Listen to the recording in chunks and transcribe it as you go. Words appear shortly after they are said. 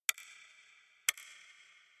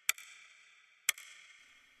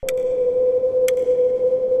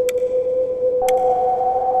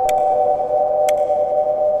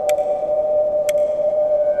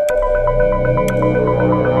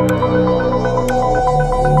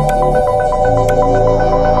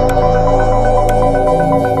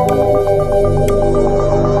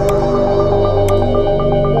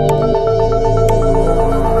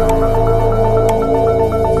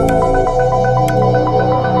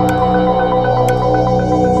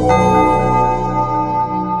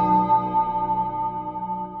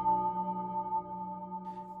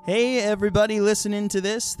everybody listening to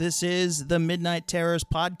this. This is the Midnight Terrors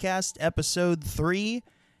podcast, episode 3,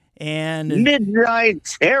 and Midnight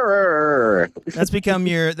Terror. That's become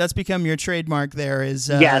your trademark. There is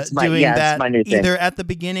it's my new thing. Either at the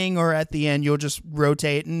beginning or at the end. You'll just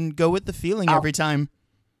rotate and go with the feeling every time.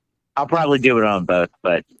 I'll probably do it on both,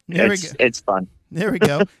 but it's fun. There we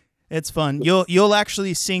go. It's fun. You'll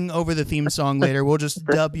actually sing over the theme song later. We'll just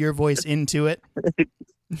dub your voice into it.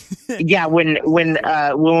 Yeah, when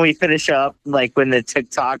we finish up, like when the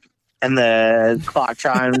TikTok and the clock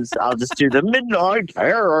chimes, I'll just do the Midnight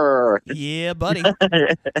Terror. Yeah, buddy.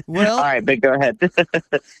 Well, all right, but go ahead.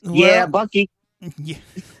 Yeah, Bucky. Yeah.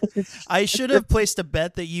 I should have placed a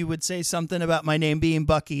bet that you would say something about my name being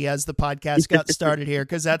Bucky as the podcast got started here,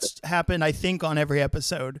 because that's happened, I think, on every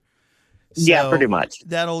episode. So yeah, pretty much.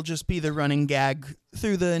 That'll just be the running gag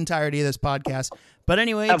through the entirety of this podcast. But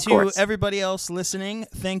anyway, of course. Everybody else listening,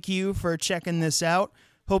 thank you for checking this out.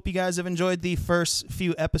 Hope you guys have enjoyed the first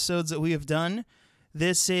few episodes that we have done.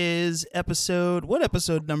 This is what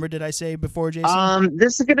episode number did I say before, Jason?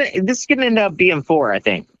 This is gonna end up being 4, I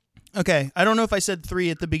think. Okay, I don't know if I said 3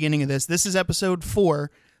 at the beginning of this. This is episode 4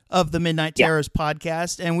 of the Midnight Terrors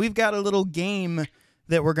podcast, and we've got a little game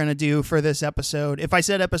that we're going to do for this episode. If I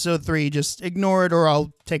said episode 3, just ignore it or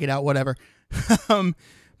I'll take it out, whatever.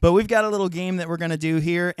 But we've got a little game that we're going to do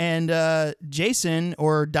here, and Jason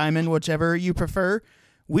or Diamond, whichever you prefer,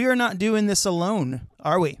 we are not doing this alone,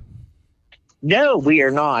 are we? No, we are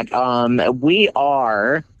not. We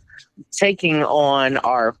are taking on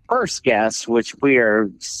our first guest, which we are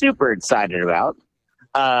super excited about.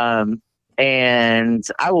 And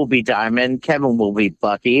I will be Diamond, Kevin will be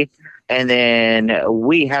Bucky, and then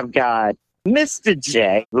we have got Mr.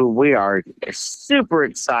 J, who we are super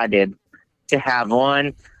excited to have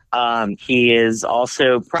on. He is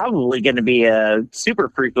also probably going to be a super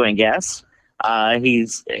frequent guest.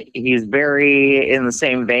 He's very in the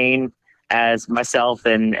same vein as myself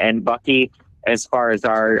and Bucky as far as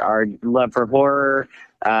our love for horror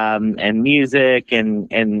and music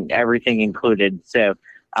and everything included. So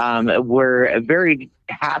we're very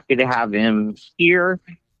happy to have him here.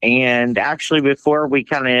 And actually, before we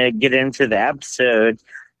kind of get into the episode,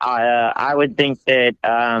 I would think that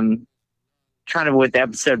kind of with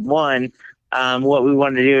episode 1, what we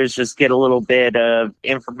want to do is just get a little bit of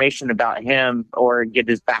information about him or get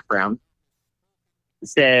his background.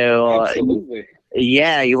 So, absolutely.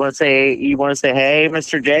 Yeah, you want to say, hey,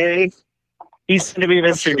 Mr. J? He's going to be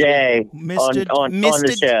Mr. J on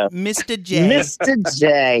the show. Mr. J. Mr.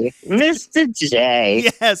 J. Mr. J.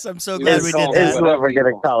 Yes, I'm so glad we did that. This is what we're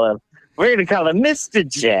going to call him. We're going to call him Mr.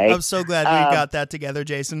 J. I'm so glad we got that together,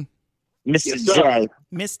 Jason. Mr. J.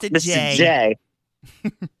 Mr. J. J.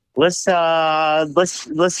 Let's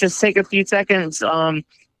just take a few seconds.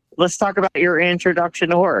 Let's talk about your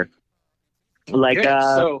introduction to horror. Like,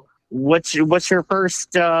 so what's your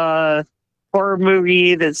first horror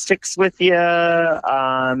movie that sticks with you?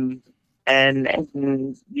 And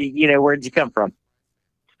you know, where'd you come from?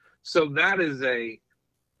 So that's a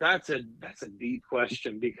deep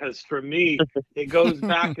question, because for me it goes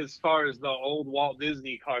back as far as the old Walt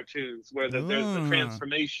Disney cartoons where there's the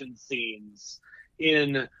transformation scenes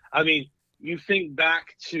you think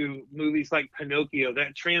back to movies like Pinocchio,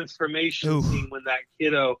 that transformation scene when that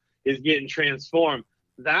kiddo is getting transformed.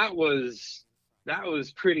 That was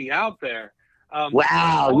pretty out there.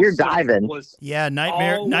 Wow, you're diving.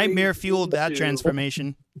 Nightmare fueled that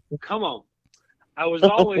transformation. Come on. I was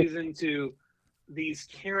always into these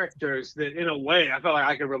characters that, in a way, I felt like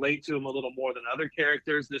I could relate to them a little more than other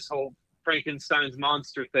characters. This whole Frankenstein's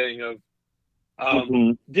monster thing of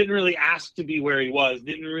didn't really ask to be where he was.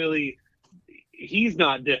 He's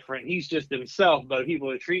not different. He's just himself, but people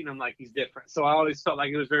are treating him like he's different. So I always felt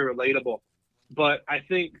like it was very relatable. But I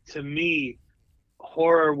think, to me,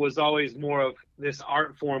 horror was always more of this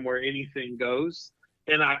art form where anything goes.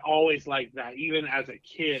 And I always liked that. Even as a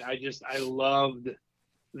kid, I loved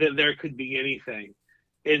that there could be anything.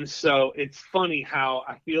 And so it's funny how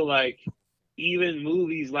I feel like even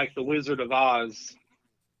movies like The Wizard of Oz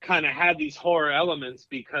kind of had these horror elements,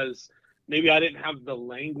 because maybe I didn't have the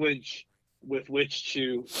language with which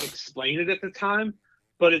to explain it at the time.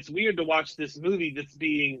 But it's weird to watch this movie that's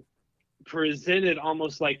being presented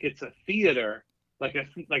almost like it's a theater, like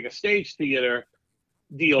a stage theater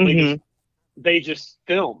deal. They just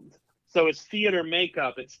filmed. So it's theater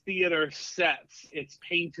makeup, it's theater sets, it's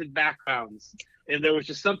painted backgrounds. And there was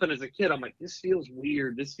just something as a kid, I'm like, this feels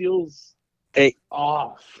weird. This feels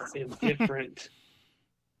off and different.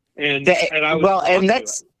 That's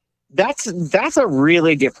a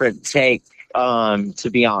really different take, to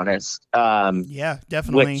be honest. Yeah,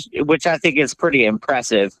 definitely. Which I think is pretty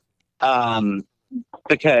impressive.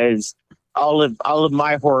 Because all of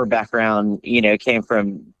my horror background, came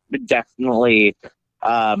from definitely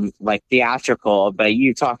like theatrical, but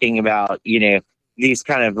you talking about, these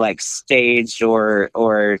kind of like staged or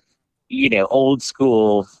old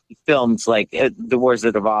school films like The Wars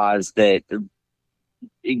of Oz that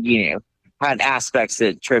had aspects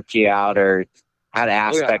that tripped you out or had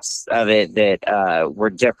aspects of it that were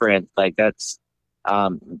different. Like that's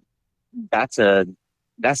a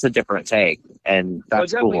different take, and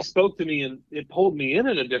that's it definitely cool. spoke to me, and it pulled me in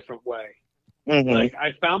a different way. Mm-hmm. Like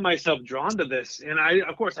I found myself drawn to this, and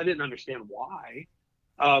of course I didn't understand why.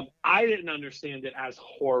 I didn't understand it as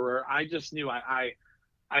horror. I just knew I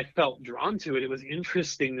felt drawn to it. It was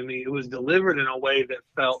interesting to me. It was delivered in a way that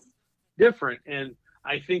felt different, and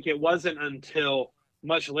I think it wasn't until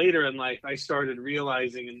much later in life I started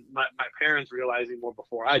realizing, and my parents realizing more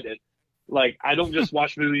before I did, like I don't just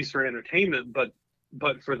watch movies for entertainment, but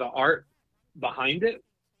for the art behind it.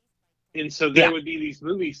 And so there would be these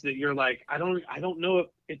movies that you're like, I don't know if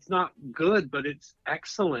it's not good, but it's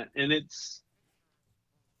excellent. And it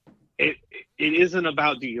isn't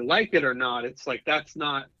about do you like it or not. It's like that's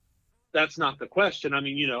not the question. I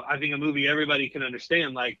mean, I think a movie everybody can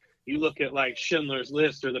understand. Like you look at like Schindler's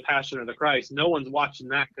List or The Passion of the Christ, no one's watching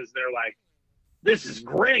that because they're like, this is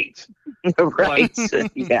great. Right.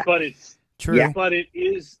 Yeah. But it's true. Yeah. But it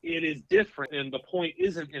is different, and the point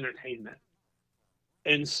isn't entertainment.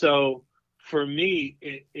 And so for me,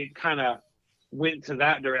 it kind of went to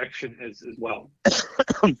that direction as well.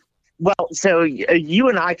 Well, so you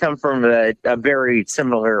and I come from a very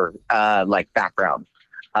similar like background.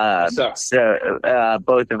 So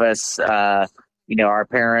both of us, our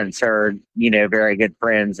parents are, very good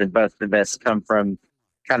friends, and both of us come from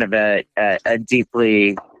kind of a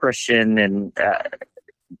deeply Christian and,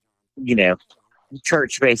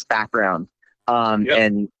 church-based background.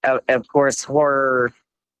 And of course, horror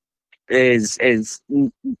is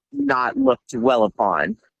not looked well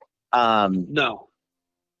upon. No.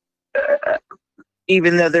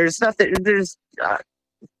 Even though there's nothing,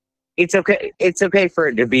 it's okay for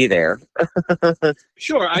it to be there.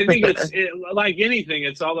 Sure, I think like anything,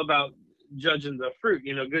 it's all about judging the fruit.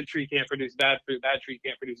 Good tree can't produce bad fruit, bad tree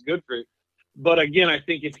can't produce good fruit. But again, I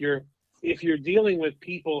think if you're dealing with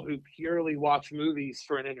people who purely watch movies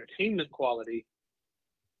for an entertainment quality,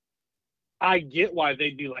 I get why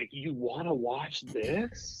they'd be like, you want to watch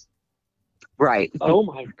this? Right. Oh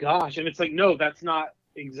my gosh. And it's like, no, that's not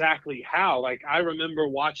exactly how. Like I remember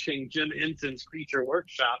watching Jim Henson's Creature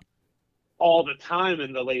Workshop all the time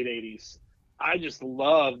in the late 80s. I just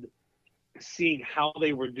loved seeing how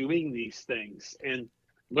they were doing these things and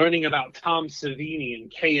learning about Tom Savini and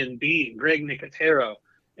K&B and Greg Nicotero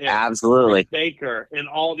and Absolutely Rick Baker and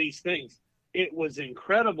all these things. It was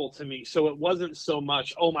incredible to me. So it wasn't so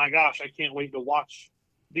much, oh my gosh, I can't wait to watch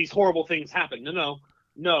these horrible things happen. No,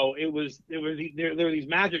 there were these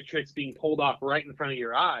magic tricks being pulled off right in front of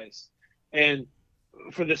your eyes. And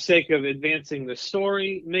for the sake of advancing the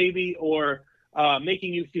story, maybe, or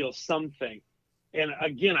making you feel something. And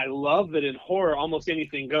again, I love that in horror, almost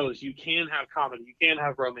anything goes. You can have comedy, you can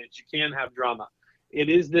have romance, you can have drama. It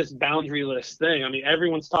is this boundaryless thing. I mean,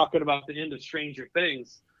 everyone's talking about the end of Stranger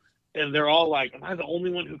Things, and they're all like, am I the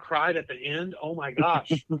only one who cried at the end? Oh my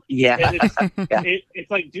gosh. Yeah. And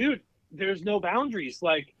it's like, dude, there's no boundaries.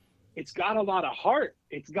 Like, it's got a lot of heart.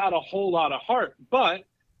 It's got a whole lot of heart. But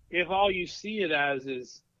if all you see it as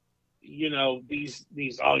is, these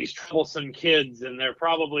troublesome kids, and they're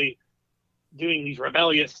probably doing these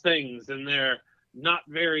rebellious things, and they're not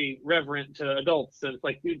very reverent to adults, and it's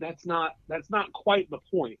like, dude, that's not quite the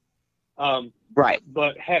point. Right.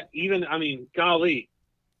 But heck, golly,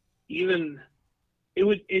 it's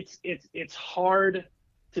hard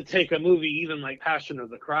to take a movie even like Passion of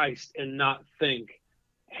the Christ and not think,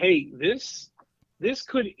 hey, this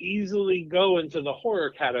could easily go into the horror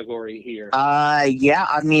category here. Yeah,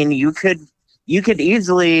 I mean, you could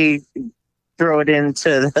easily throw it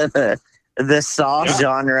into the Saw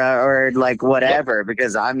genre or like whatever,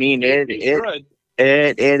 because I mean it's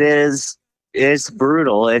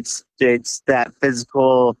brutal. It's that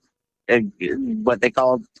physical, what they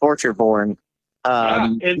call torture porn.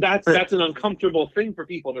 And that's an uncomfortable thing for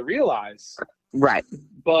people to realize. Right.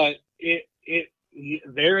 But it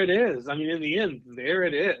there it is. I mean, in the end, there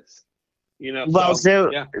it is. Well,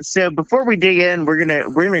 so before we dig in, we're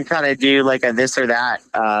gonna kind of do like a this or that,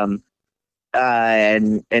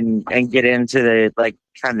 and get into the like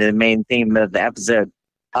kind of the main theme of the episode.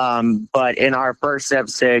 But in our first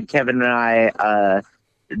episode, Kevin and I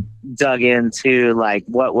dug into like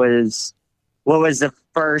what was the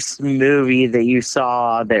first movie that you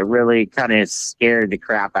saw that really kind of scared the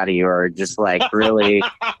crap out of you, or just like really,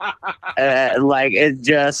 like it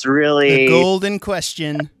just The really, golden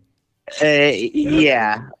question.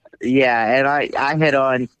 yeah, yeah. And I hit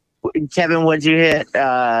on Kevin. What'd you hit?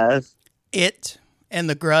 It and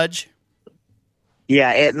The Grudge.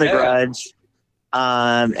 Yeah, It and the Yeah. Grudge.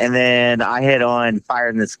 And then I hit on Fire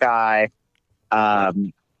in the Sky,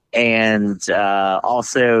 and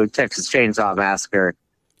also Texas Chainsaw Massacre,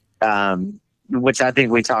 which I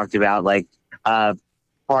think we talked about. Like,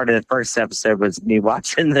 part of the first episode was me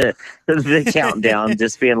watching the countdown,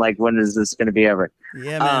 just being like, when is this going to be over?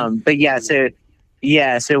 Yeah, man. But yeah,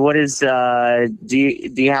 so what is do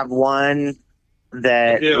you have one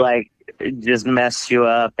that I do. like just messed you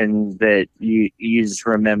up and that you just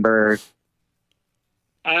remember?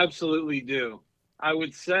 I absolutely do. I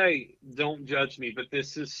would say, don't judge me, but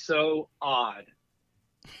this is so odd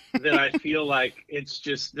that I feel like it's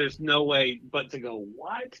just, there's no way but to go,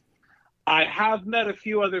 what? I have met a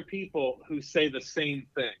few other people who say the same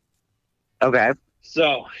thing. Okay.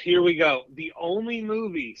 So here we go. The only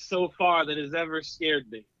movie so far that has ever scared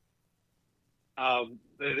me.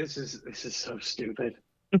 This is so stupid.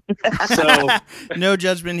 So No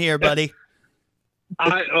judgment here, buddy.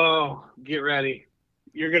 get ready.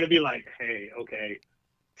 You're gonna be like, hey, okay,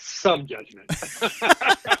 some judgment.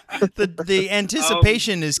 The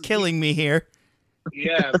anticipation is killing me here.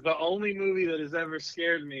 Yeah, the only movie that has ever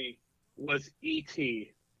scared me was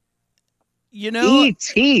E.T. You know,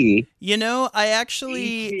 E.T. I actually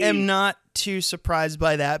E.T.. am not too surprised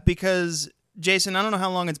by that because, Jason, I don't know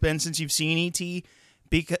how long it's been since you've seen E.T.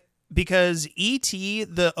 Because E.T.,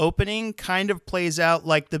 the opening kind of plays out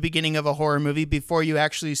like the beginning of a horror movie before you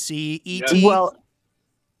actually see E.T.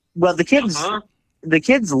 Well, the kids Uh-huh. the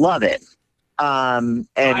kids love it, and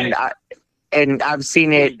I've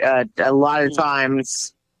seen it a lot of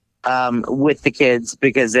times with the kids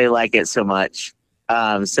because they like it so much.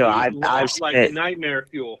 So I've like seen it. nightmare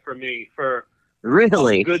fuel for me for a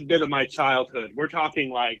Really. good bit of my childhood. We're talking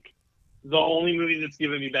like the only movie that's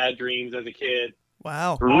given me bad dreams as a kid.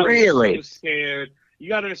 Wow. I was Really? so scared. You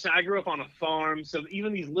got to understand, I grew up on a farm, so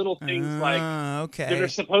even these little things like that Okay. are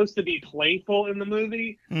supposed to be playful in the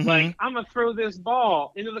movie, Mhm. like, I'm going to throw this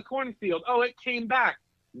ball into the cornfield. Oh, it came back.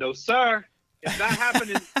 No, sir. If that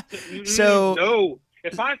happened, no.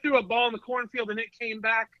 If I threw a ball in the cornfield and it came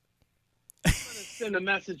back, I'm going to send a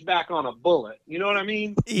message back on a bullet. You know what I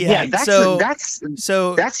mean? Yeah. That's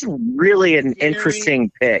so really an Scary.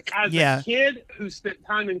 interesting pick. As Yeah. a kid who spent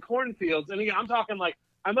time in cornfields, and again, I'm talking like,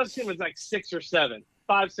 I must assume it's like 6 or 7,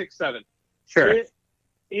 5, 6, 7. Sure.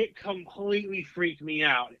 It completely freaked me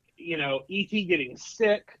out. E.T. getting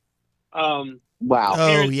sick. Wow.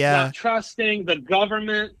 Parents yeah. not trusting the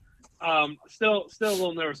government. Still a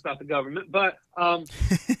little nervous about the government, but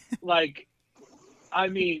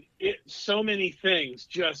so many things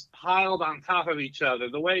just piled on top of each other.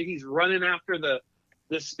 The way he's running after the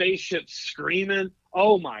spaceship, screaming.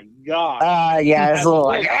 Oh my God! Yeah, it's a little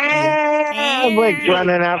like, like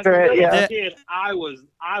running after it. Yeah. As a kid, I was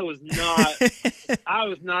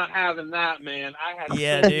not having that, man. I had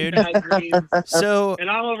Yeah, so many dude. bad dreams. So And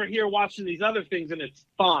I'm over here watching these other things, and it's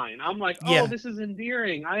fine. I'm like, oh, Yeah. this is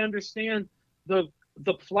endearing. I understand the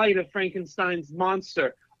plight of Frankenstein's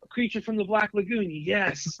monster. A creature from the Black Lagoon.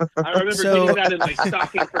 Yes. I remember So- getting that in my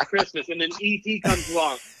stocking for Christmas, and then E.T. comes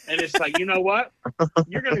along, and it's like, you know what?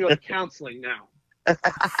 You're going to go to counseling now.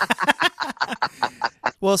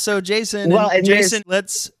 Well, so Jason, Well, and Jason,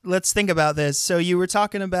 let's think about this. So you were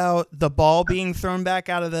talking about the ball being thrown back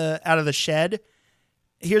out of the shed.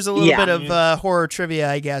 Here's a little Yeah. bit of horror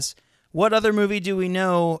trivia, I guess. What other movie do we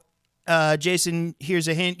know? Jason, here's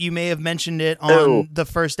a hint. You may have mentioned it on Ooh. the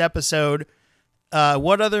first episode.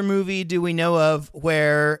 What other movie do we know of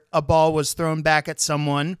where a ball was thrown back at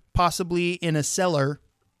someone, possibly in a cellar?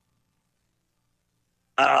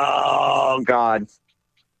 Oh God.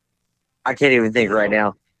 I can't even think right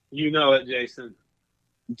now. You know it, Jason.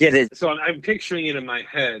 Get it? So I'm picturing it in my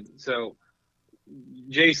head. So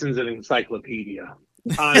Jason's an encyclopedia.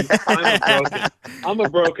 I'm a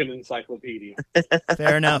broken encyclopedia.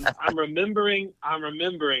 Fair enough. I'm remembering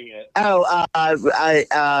it. Oh,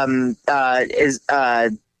 is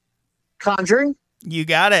Conjuring? You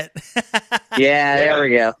got it. Yeah, there we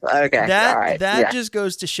go. Okay, That all right. that just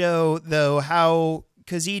goes to show, though, how,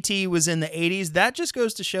 because E.T. was in the 80s, that just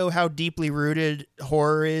goes to show how deeply rooted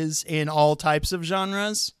horror is in all types of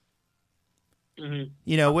genres.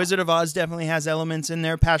 Mm-hmm. Wizard of Oz definitely has elements in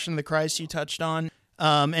there. Passion of the Christ you touched on.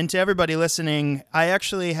 And to everybody listening, I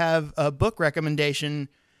actually have a book recommendation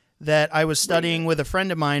that I was studying with a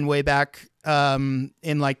friend of mine way back in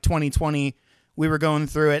like 2020. we were going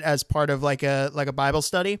through it as part of like a Bible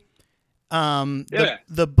study. Yeah.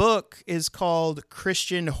 The book is called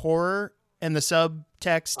Christian Horror, and the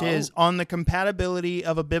subtext is on the compatibility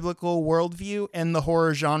of a biblical worldview and the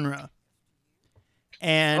horror genre.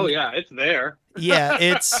 And it's there. yeah,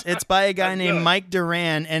 it's by a guy That's named good. Mike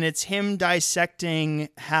Duran, and it's him dissecting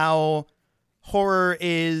how horror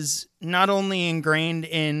is not only ingrained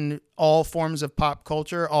in all forms of pop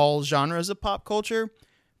culture, all genres of pop culture,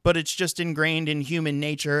 but it's just ingrained in human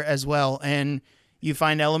nature as well. And you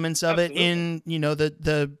find elements of it in, you know,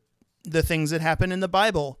 the things that happen in the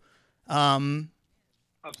Bible. And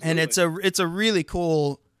it's a really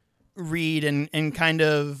cool read, and kind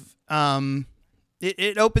of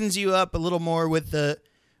it opens you up a little more with the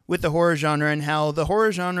horror genre, and how the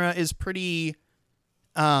horror genre is pretty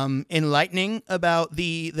enlightening about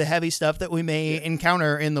the heavy stuff that we may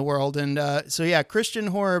encounter in the world. And so yeah, Christian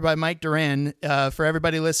Horror by Mike Duran. For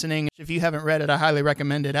everybody listening, if you haven't read it, I highly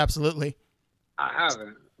recommend it. Absolutely. I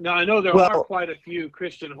haven't. Now, I know there are quite a few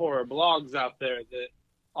Christian horror blogs out there that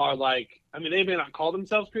are like, I mean, they may not call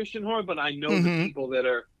themselves Christian horror, but I know the people that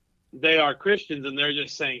they are Christians, and they're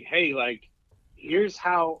just saying, hey, like, here's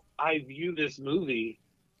how I view this movie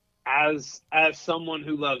as someone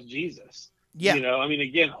who loves Jesus. Yeah. You know, I mean,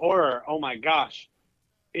 again, horror, oh my gosh.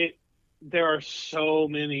 There are so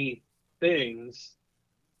many things,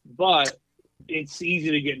 but it's easy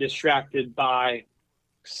to get distracted by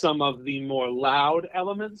some of the more loud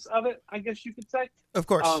elements of it, I guess you could say. Of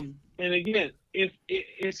course. And again, if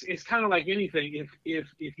it's kind of like anything, if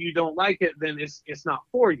you don't like it, then it's not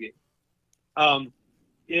for you.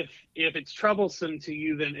 If it's troublesome to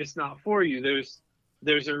you, then it's not for you.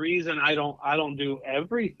 There's a reason I don't do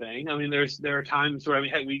everything. I mean, there are times where, I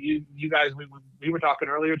mean, hey, you guys we were talking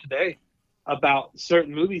earlier today about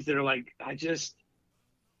certain movies that are like, I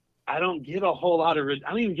don't get a whole lot of, I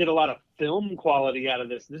don't even get a lot of film quality out of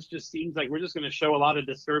this. This just seems like we're just going to show a lot of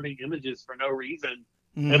disturbing images for no reason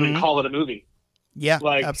and then call it a movie. Yeah,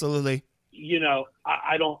 like, absolutely. You know,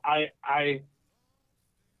 I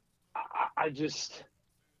just,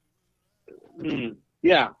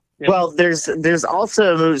 yeah. Well, there's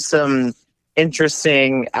also some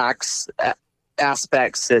interesting aspects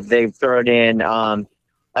that they've thrown in,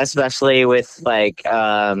 especially with like,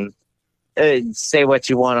 say what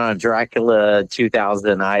you want on Dracula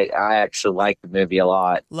 2000. I actually like the movie a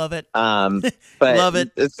lot. Love it. But Love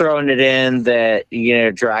it. Throwing it in that, you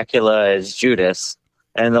know, Dracula is Judas,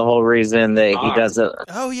 and the whole reason that he doesn't.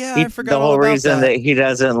 Oh yeah, I forgot the all whole about reason that. that he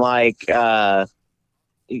doesn't like,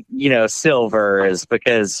 you know, silver is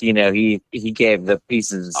because, you know, he gave the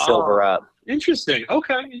pieces of silver up. Interesting.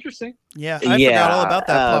 Okay, interesting. Yeah, I forgot all about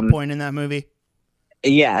that plot point in that movie.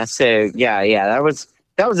 Yeah. So yeah, that was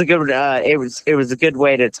a good. It was a good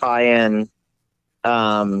way to tie in,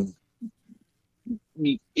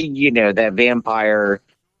 you know, that vampire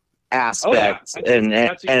aspect and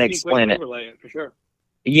explain it. For sure.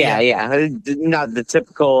 Yeah. Not the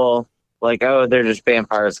typical like, oh, they're just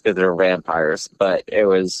vampires because they're vampires, but it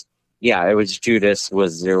was Judas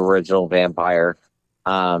was the original vampire,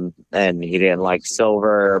 and he didn't like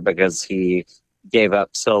silver because he gave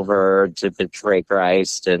up silver to betray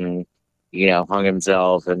Christ and, you know, hung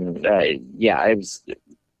himself, and it was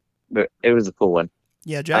a cool one.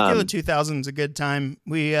 Yeah, Dracula 2000 is a good time.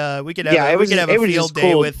 We could have it was a field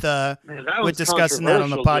day cool. with discussing that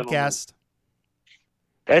on the podcast.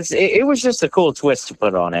 It was just a cool twist to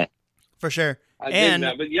put on it. For sure. I dig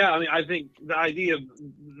that. But yeah, I mean, I think the idea of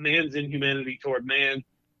man's inhumanity toward man,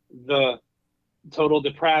 the total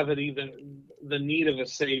depravity, the need of a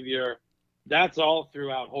savior, that's all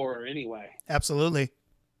throughout horror anyway. Absolutely.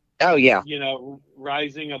 Oh yeah. You know,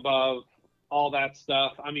 rising above all that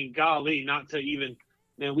stuff. I mean, golly, not to even,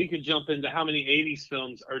 man, we could jump into how many 80s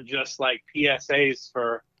films are just like PSAs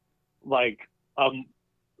for like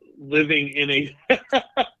living in a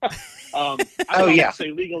I don't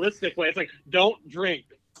say legalistic way. It's like, don't drink.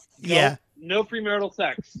 No premarital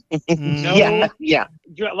sex. No,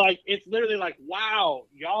 like, it's literally like, wow,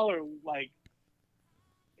 y'all are like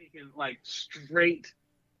taking like straight.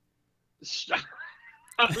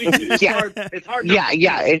 I mean, it's hard. It's hard.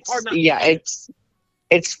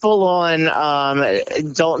 It's full on.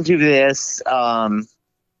 Don't do this.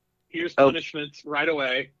 Here's punishments right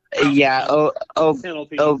away.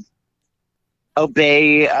 Penalties.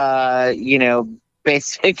 Obey. You know,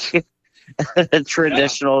 basic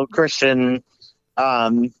traditional Christian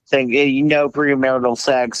thing. No premarital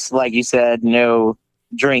sex, like you said. No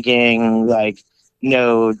drinking. Like,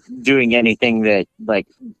 no doing anything that like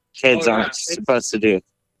kids aren't supposed to do.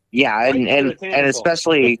 Yeah, and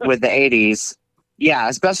especially with the 80s. Yeah,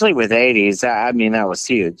 especially with the 80s. I mean, that was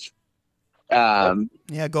huge.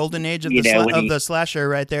 Yeah, golden age of You know, when the slasher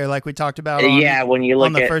right there, like we talked about when you look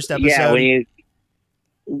on the at first episode.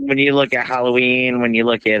 when you look at Halloween, when you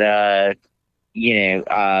look at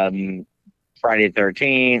Friday the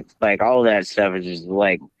 13th, like all that stuff is just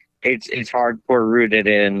like it's hardcore rooted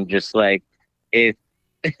in just like if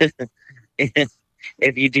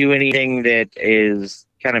if you do anything that is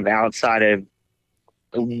kind of outside of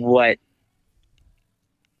what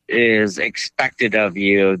is expected of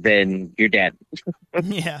you, then you're dead.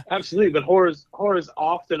 Yeah, Absolutely. But horror is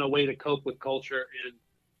often a way to cope with culture and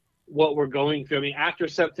what we're going through. I mean, after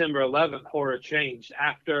September 11th, horror changed.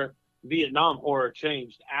 After Vietnam, horror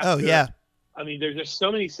changed. Oh, yeah. I mean, there's just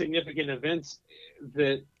so many significant events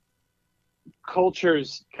that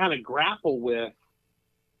cultures kind of grapple with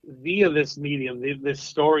via this medium, this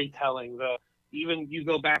storytelling. Even you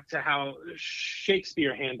go back to how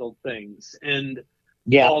Shakespeare handled things and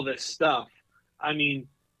all this stuff. I mean,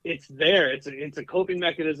 it's there. It's a coping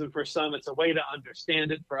mechanism for some. It's a way to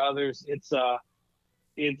understand it for others. It's a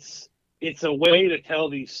way to tell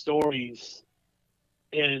these stories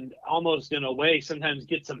and almost in a way sometimes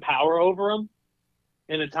get some power over them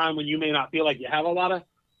in a time when you may not feel like you have a lot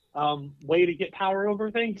of way to get power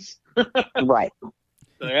over things. Right.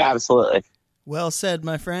 So, yeah. Absolutely. Well said,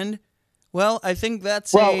 my friend. Well, I think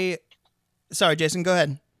that's Sorry, Jason, go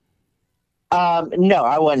ahead. No,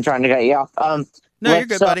 I wasn't trying to cut you off. No, you're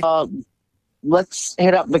good, buddy. Let's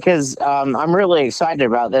hit up because I'm really excited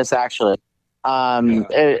about this actually. Doing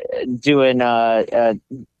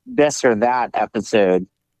this or that episode.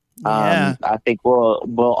 Yeah. I think we'll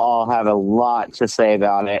all have a lot to say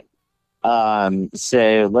about it.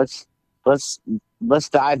 So let's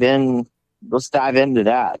dive in. Let's dive into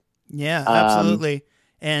that. Yeah, absolutely.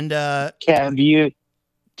 And Kev, you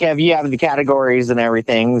have the categories and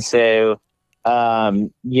everything. So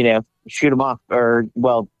shoot them off, or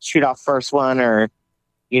shoot off first one, or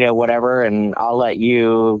whatever, and I'll let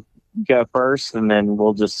you go first, and then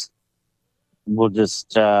we'll just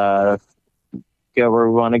go where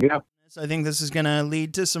we want to go. I think this is going to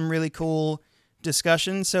lead to some really cool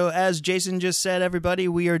discussion. So as Jason just said, everybody,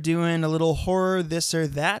 we are doing a little horror this or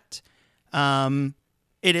that.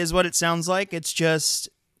 It is what it sounds like. It's just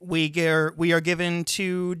we are given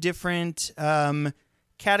two different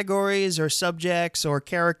categories or subjects or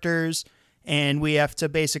characters, and we have to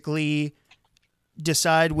basically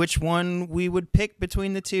decide which one we would pick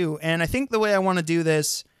between the two. And I think the way I want to do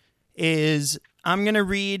this is I'm going to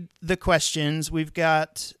read the questions. We've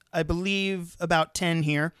got, I believe, about 10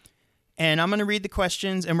 here. And I'm going to read the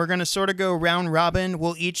questions, and we're going to sort of go round robin.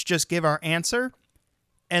 We'll each just give our answer,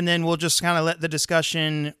 and then we'll just kind of let the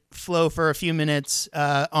discussion flow for a few minutes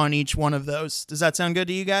on each one of those. Does that sound good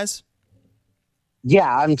to you guys?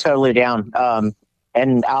 Yeah, I'm totally down.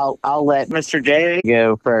 And I'll let Mr. J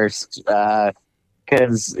go first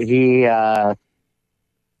because he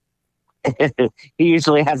he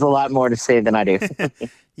usually has a lot more to say than I do.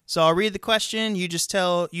 So I'll read the question. You just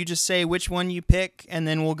say which one you pick, and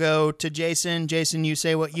then we'll go to Jason. Jason, you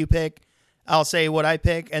say what you pick. I'll say what I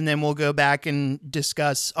pick, and then we'll go back and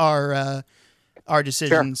discuss our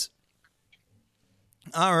decisions.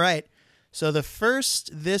 Sure. All right. So the first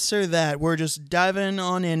this or that, we're just diving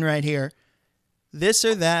on in right here. This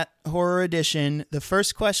or that horror edition. The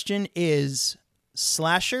first question is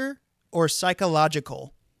slasher or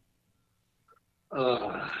psychological?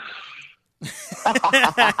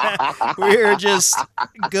 We're just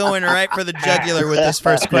going right for the jugular with this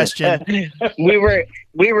first question. We were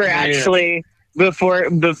actually before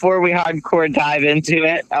we hardcore dive into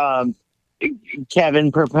it.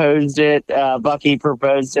 Kevin proposed it. Bucky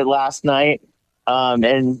proposed it last night,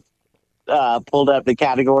 and pulled up the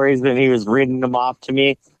categories, and he was reading them off to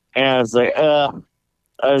me, and I was like,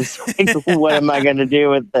 what am I going to do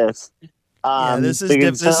with this? This is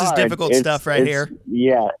difficult stuff right here.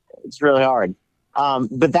 Yeah, it's really hard.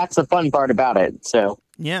 But that's the fun part about it. So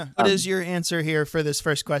yeah, what is your answer here for this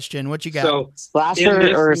first question? What you got? So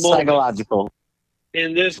slasher or psychological?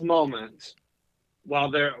 In this moment, while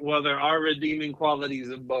there are redeeming qualities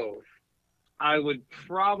of both, I would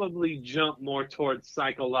probably jump more towards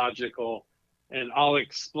psychological, and I'll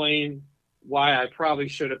explain why I probably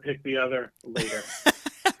should have picked the other later.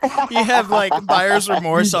 You have like buyer's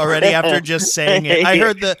remorse already after just saying it. I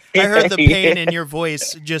heard the pain in your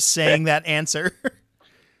voice just saying that answer.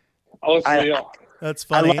 That's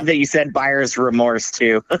funny. I love that you said buyer's remorse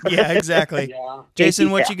too. Yeah, exactly. Yeah.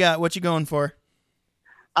 Jason, what you got? What you going for?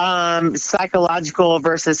 Psychological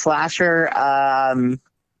versus slasher. I'm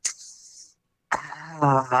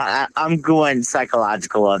going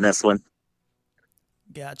psychological on this one.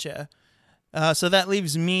 Gotcha. So that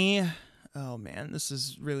leaves me. Oh man, this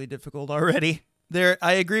is really difficult already.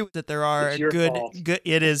 I agree that there are It's your good. fault.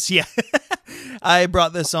 It is, yeah. I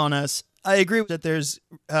brought this on us. I agree that there's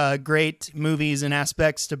great movies and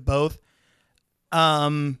aspects to both.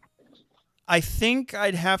 I think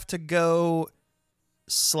I'd have to go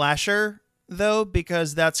slasher though,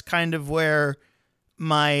 because that's kind of where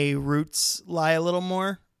my roots lie a little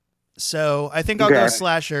more. So I think I'll go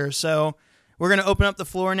slasher. So we're gonna open up the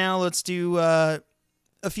floor now. Let's do a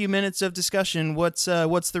few minutes of discussion. What's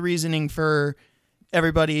the reasoning for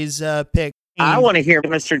everybody's pick? I want to hear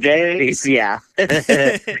Mr. J's. Yeah,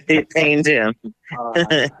 it pains him.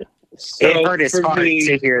 It hurt his heart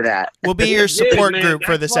to hear that. We'll be your support group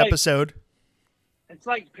for this episode. It's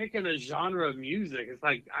like picking a genre of music. It's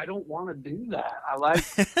like, I don't want to do that. I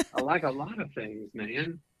like a lot of things,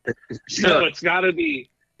 man. So it's gotta be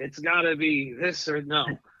this or no.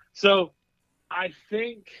 So I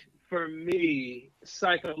think for me,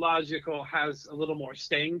 psychological has a little more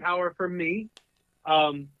staying power for me.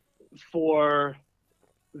 For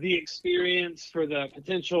the experience, for the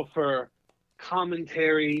potential for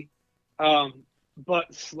commentary.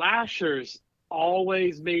 But slashers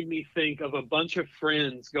always made me think of a bunch of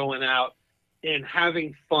friends going out and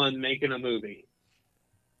having fun making a movie.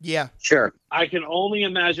 Yeah, sure. I can only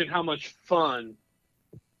imagine how much fun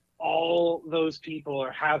all those people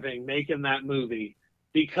are having making that movie,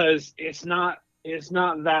 because it's not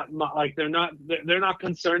that much, like they're not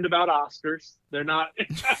concerned about Oscars. They're not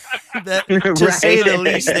to say the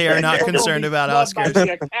least, they are not concerned about Oscars.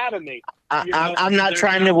 The Academy. I'm not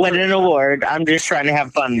trying to win an award. I'm just trying to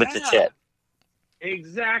have fun with the shit.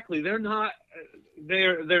 Exactly. They're not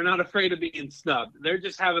afraid of being snubbed. They're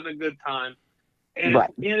just having a good time. And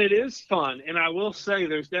it is fun. And I will say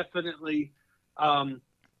there's definitely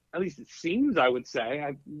at least it seems, I would say,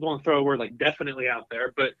 I won't throw a word like definitely out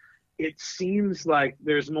there, but it seems like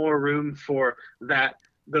there's more room for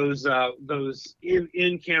those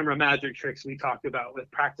in-camera magic tricks we talked about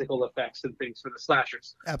with practical effects and things for the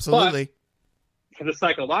slashers. Absolutely. But for the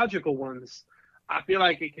psychological ones, I feel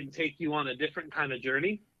like it can take you on a different kind of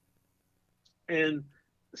journey. And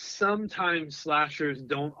sometimes slashers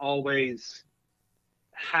don't always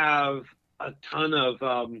have a ton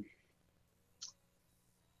of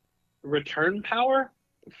return power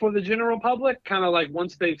for the general public. Kind of like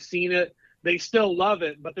once they've seen it, they still love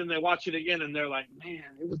it, but then they watch it again and they're like, man,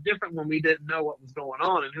 it was different when we didn't know what was going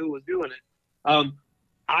on and who was doing it.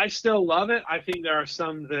 I still love it. I think there are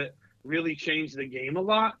some that really change the game a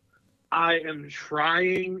lot. I am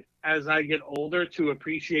trying, as I get older, to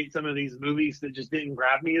appreciate some of these movies that just didn't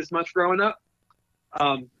grab me as much growing up.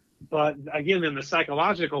 But again, in the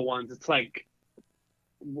psychological ones, it's like,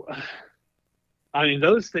 I mean,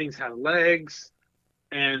 those things have legs,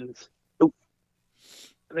 and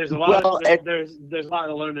there's a lot. There's a lot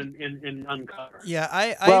to learn and uncover. Yeah,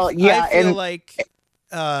 I feel like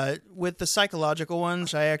with the psychological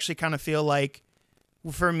ones, I actually kind of feel like,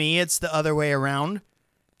 for me, it's the other way around.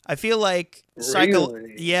 I feel like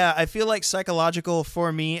I feel like psychological,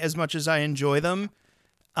 for me, as much as I enjoy them,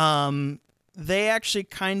 they actually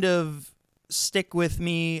kind of stick with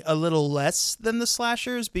me a little less than the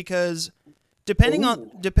slashers, because depending on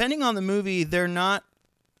the movie, they're not,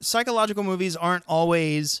 psychological movies aren't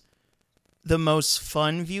always the most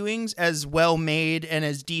fun viewings, as well made and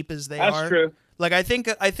as deep as they are. That's true. Like I think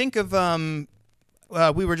of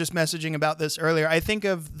we were just messaging about this earlier. I think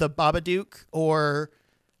of The Babadook or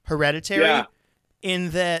Hereditary, in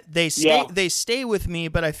that they stay with me,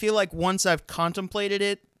 but I feel like once I've contemplated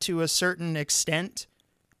it to a certain extent,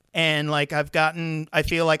 and like I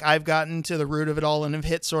feel like I've gotten to the root of it all and have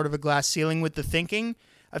hit sort of a glass ceiling with the thinking,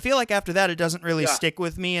 I feel like after that it doesn't really stick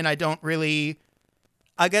with me, and I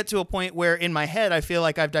get to a point where in my head I feel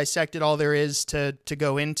like I've dissected all there is to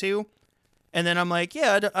go into. And then I'm like,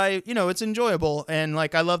 it's enjoyable. And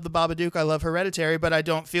like, I love The Babadook, I love Hereditary, but I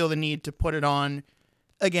don't feel the need to put it on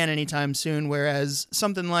again anytime soon. Whereas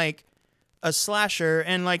something like a slasher,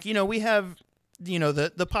 and like, we have,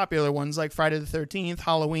 the popular ones like Friday the 13th,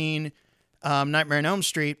 Halloween, Nightmare on Elm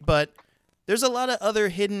Street, but there's a lot of other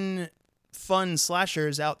hidden fun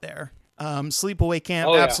slashers out there. Sleepaway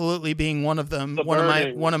Camp absolutely being one of them,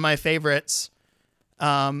 one of my favorites.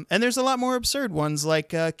 And there's a lot more absurd ones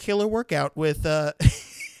like Killer Workout with a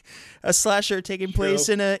slasher taking place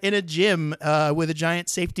in a gym with a giant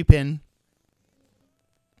safety pin.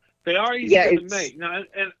 They are easy to make. Now,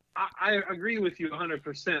 and I agree with you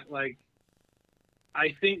 100%. Like,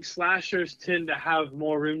 I think slashers tend to have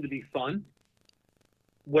more room to be fun,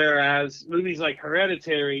 whereas movies like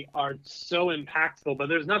Hereditary are so impactful, but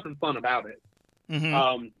there's nothing fun about it.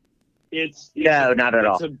 Mm-hmm. It's not at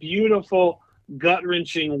all. It's a beautiful,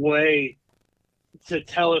 gut-wrenching way to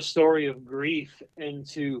tell a story of grief and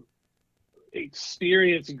to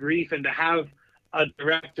experience grief and to have a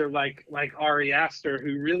director like Ari Aster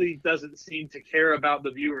who really doesn't seem to care about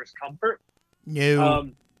the viewer's comfort.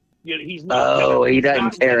 No. He's not. He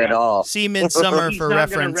doesn't care at all. See Midsummer for He's not going to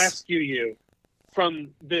reference. rescue you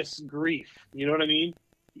from this grief. You know what I mean?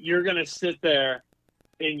 You're going to sit there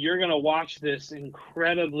and you're going to watch this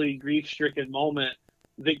incredibly grief-stricken moment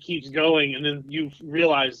that keeps going, and then you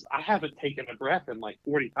realize, I haven't taken a breath in like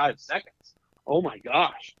 45 seconds. Oh my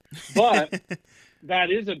gosh. But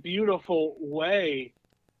that is a beautiful way,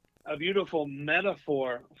 a beautiful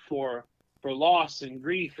metaphor for loss and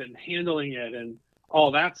grief and handling it and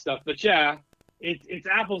all that stuff. But yeah, it's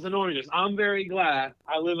apples and oranges. I'm very glad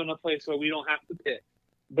I live in a place where we don't have to pick.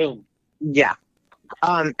 Boom. Yeah.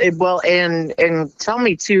 Well, and tell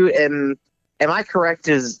me too, am I correct?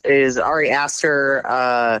 Is Ari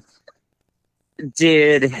Aster,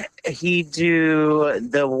 did he do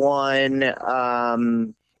the one,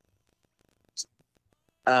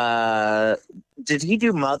 did he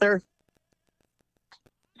do Mother?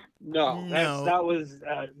 No. That was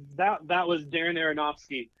Darren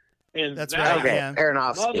Aronofsky. And That's that, right. Okay, Yeah.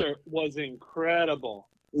 Aronofsky. Mother was incredible.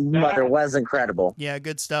 Mother was incredible. Yeah,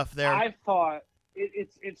 good stuff there. I thought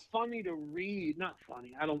it's funny to read. Not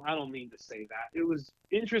funny. I don't mean to say that. It was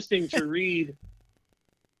interesting to read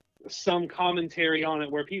some commentary on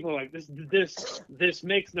it where people are like, this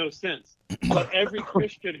makes no sense. But every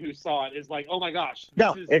Christian who saw it is like, oh my gosh,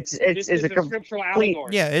 this is a scriptural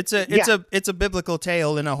allegory. Yeah, it's a biblical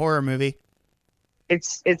tale in a horror movie.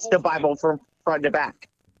 It's the Bible from front to back,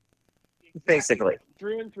 basically.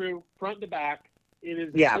 Through and through, front to back.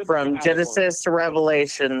 It is from Genesis to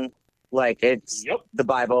Revelation, like it's the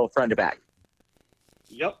Bible front to back.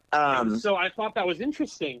 Yep. So I thought that was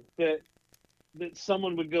interesting that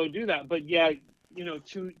someone would go do that. But yeah,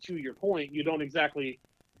 to your point, you don't exactly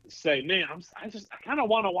say, man, I kind of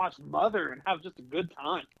want to watch Mother and have just a good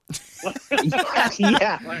time.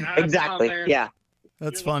 Yeah, exactly. Yeah.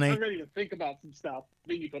 That's funny. I'm ready to think about some stuff.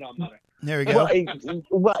 Then you put on Mother. There we go.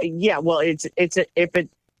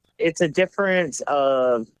 It's a difference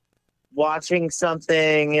of watching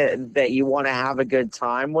something that you want to have a good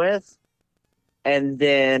time with, and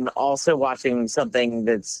then also watching something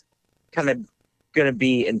that's kind of going to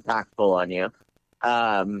be impactful on you.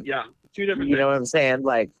 Two different things. You know what I'm saying?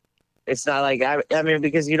 Like, it's not like I mean,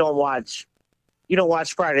 because you don't watch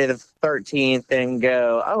Friday the 13th and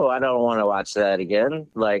go, oh, I don't want to watch that again.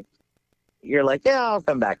 Like, you're like, yeah, I'll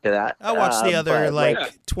come back to that. I'll watch the other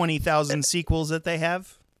 20,000 sequels that they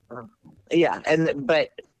have. Yeah, but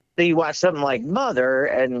you watch something like Mother,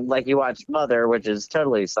 and like you watch Mother, which is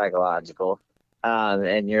totally psychological,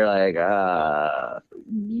 and you're like,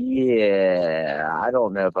 yeah, I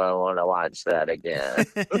don't know if I want to watch that again.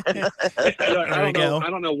 I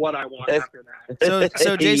don't know what I want after that.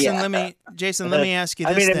 So Jason, let me ask you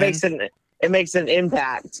this. I mean, then. it makes an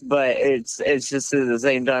impact, but it's just at the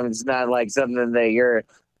same time, it's not like something that you're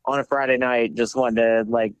on a Friday night just wanting to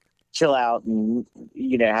like chill out and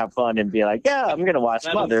have fun and be like, yeah, I'm gonna watch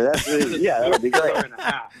Mother. That would be great.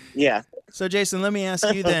 Yeah. So Jason, let me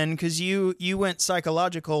ask you then, because you went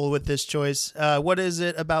psychological with this choice. What is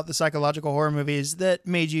it about the psychological horror movies that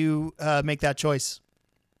made you make that choice?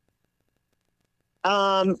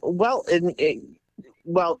 Well,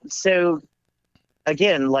 so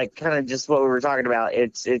again, like kind of just what we were talking about.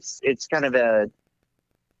 It's kind of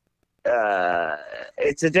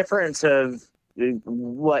it's a difference of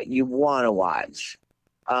what you want to watch.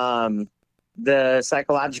 The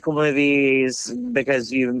psychological movies,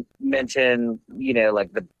 because you mentioned,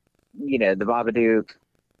 like the Babadook,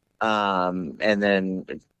 and then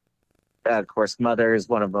of course Mother is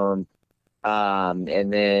one of them,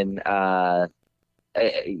 and then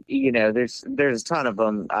there's a ton of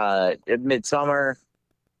them. Midsummer,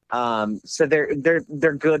 so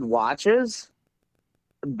they're good watches,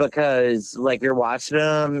 because like you're watching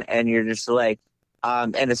them and you're just like,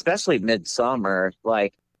 and especially Midsummer,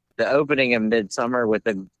 like the opening of Midsummer with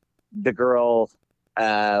the girl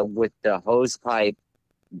with the hose pipe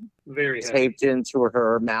very taped into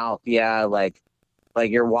her mouth. Yeah, like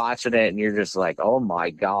you're watching it and you're just like, oh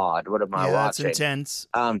my God, what am I watching? That's intense.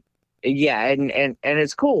 Yeah, and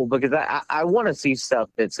it's cool because I want to see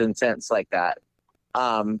stuff that's intense like that.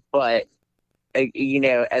 But at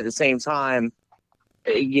the same time,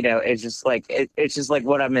 it's just like it's just like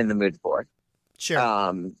what I'm in the mood for. Sure.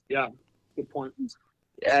 Yeah, good point.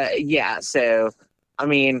 Yeah. So, I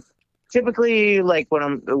mean, typically, like when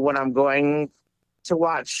I'm going to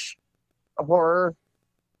watch a horror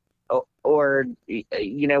or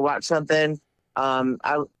watch something,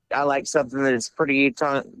 I like something that's pretty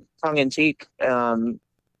tongue tongue in cheek, and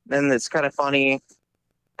it's kind of funny.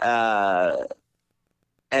 And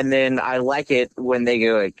then I like it when they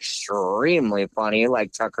go extremely funny,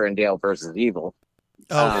 like Tucker and Dale versus Evil.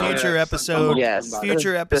 Oh, future episode. Yes.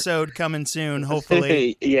 Future episode coming soon,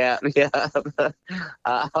 hopefully. yeah.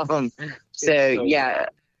 So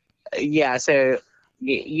yeah. So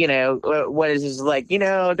what is this like? Do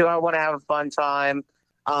I want to have a fun time?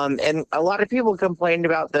 And a lot of people complained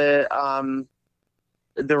about the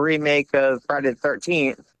remake of Friday the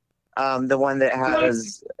 13th, the one that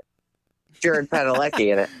has Jared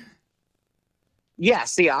Padalecki in it. Yeah,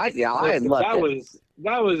 see, I loved it.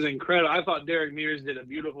 That was incredible. I thought Derek Mears did a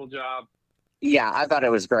beautiful job. Yeah, I thought it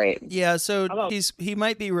was great. Yeah, so he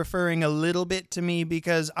might be referring a little bit to me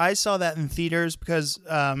because I saw that in theaters because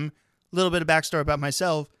little bit of backstory about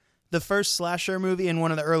myself. The first slasher movie and one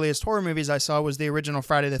of the earliest horror movies I saw was the original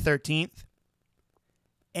Friday the 13th.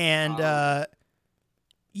 And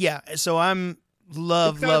so I'm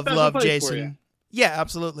love Jason. Yeah,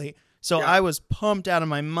 absolutely. So I was pumped out of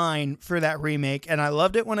my mind for that remake, and I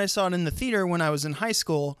loved it when I saw it in the theater when I was in high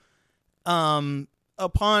school. Upon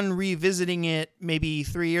revisiting it maybe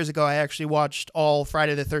 3 years ago, I actually watched all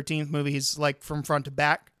Friday the 13th movies, like from front to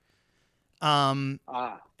back. And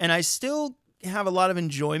I still have a lot of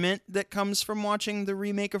enjoyment that comes from watching the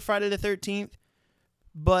remake of Friday the 13th,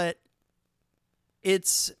 but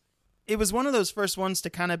it was one of those first ones to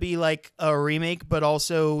kind of be like a remake, but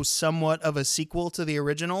also somewhat of a sequel to the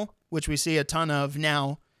original, which we see a ton of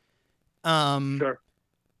now. Sure.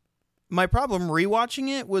 My problem rewatching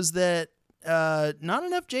it was that not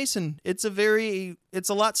enough Jason. It's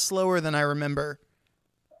a lot slower than I remember.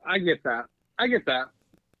 I get that. I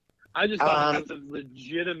just thought it had some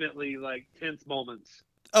legitimately tense moments.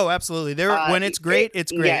 Oh, absolutely. When it's great,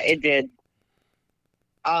 it's great. Yeah, it did.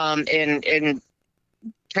 And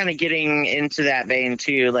kind of getting into that vein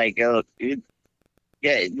too, like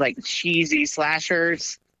cheesy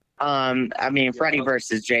slashers. Freddy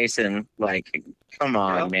versus Jason. Like, come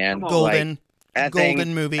on, man. Golden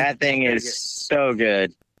movie. That thing is so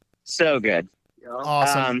good, so good.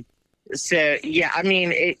 Awesome. So yeah,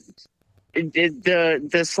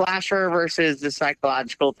 the slasher versus the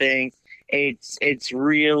psychological thing. It's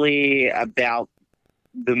really about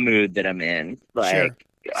the mood that I'm in. Sure.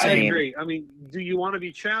 I agree. Do you want to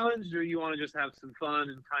be challenged or you want to just have some fun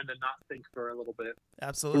and kind of not think for a little bit?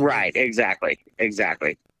 Absolutely. Right. Exactly.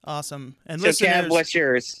 Awesome. And so, Kev, what's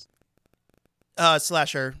yours?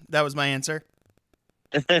 Slasher. That was my answer.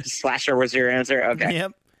 Slasher was your answer? Okay.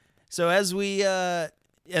 Yep. So as we and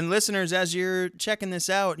listeners, as you're checking this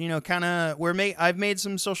out, I've made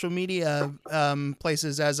some social media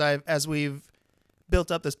places as we've built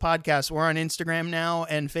up this podcast. We're on Instagram now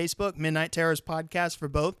and Facebook, Midnight Terrors Podcast for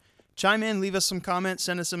both. Chime in, leave us some comments,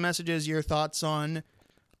 send us some messages, your thoughts on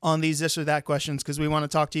these this or that questions, because we want to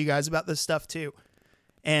talk to you guys about this stuff too.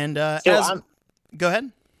 And go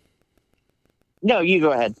ahead. No, you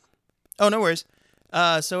go ahead. Oh, no worries.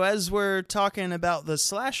 So as we're talking about the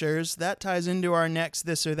slashers, that ties into our next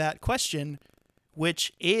this or that question,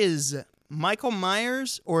 which is Michael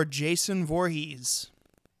Myers or Jason Voorhees?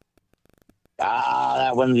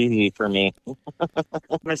 That one's easy for me.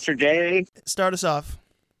 Mr. J? Start us off.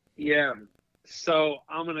 Yeah. So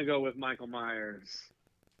I'm going to go with Michael Myers.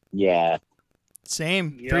 Yeah.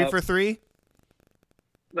 Same. Yep. 3 for 3?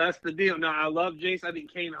 That's the deal. Now, I love Jason. I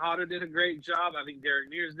think Kane Hodder did a great job. I think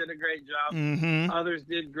Derek Mears did a great job. Mm-hmm. Others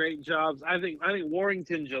did great jobs. I think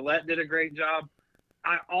Warrington Gillette did a great job.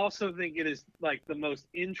 I also think it is the most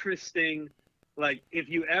interesting, if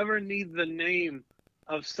you ever need the name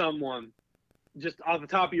of someone just off the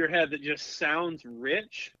top of your head that just sounds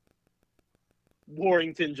rich,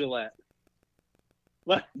 Warrington Gillette.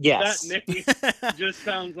 Yes. That name just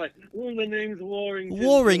sounds like, the name's Warrington.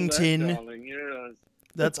 Warrington. Gillette,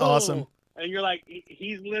 That's awesome. And you're like,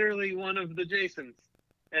 he's literally one of the Jasons.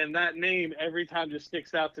 And that name every time just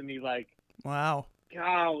sticks out to me wow.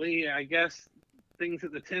 Golly, I guess things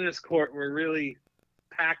at the tennis court were really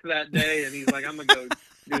packed that day. And he's like, I'm going to go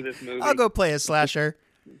do this movie. I'll go play a slasher.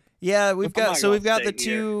 Yeah, we've got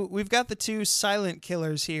the two silent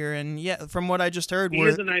killers here, and yeah, from what I just heard, he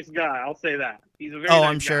is a nice guy. I'll say that. He's a very nice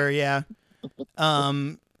I'm sure, yeah.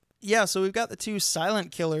 Yeah, so we've got the two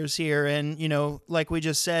silent killers here, and like we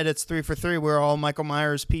just said, it's 3 for 3. We're all Michael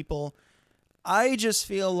Myers people. I just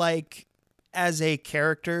feel like, as a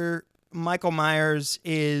character, Michael Myers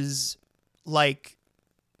is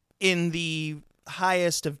in the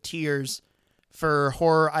highest of tiers for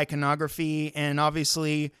horror iconography, and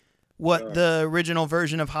obviously what the original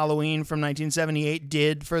version of Halloween from 1978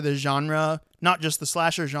 did for the genre, not just the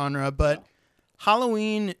slasher genre, but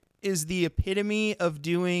Halloween is the epitome of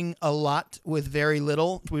doing a lot with very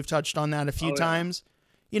little. We've touched on that a few times.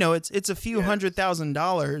 You know, it's a few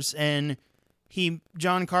 $100,000, and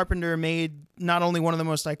John Carpenter made not only one of the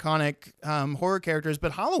most iconic horror characters,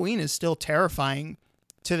 but Halloween is still terrifying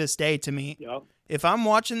to this day to me. Yep. If I'm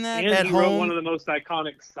watching that and at he home, wrote one of the most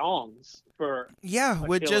iconic songs for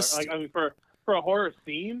with just like, I mean, for a horror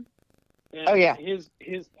theme. And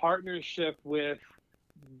his partnership with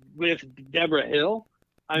Deborah Hill.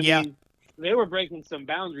 I mean, they were breaking some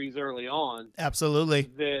boundaries early on. Absolutely.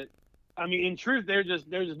 That, I mean, in truth, they're just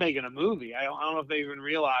making a movie. I don't know if they even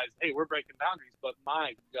realized, hey, we're breaking boundaries. But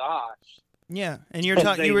my gosh. Yeah, and you were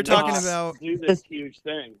talking about do this huge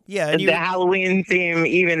thing. Yeah, and the Halloween theme,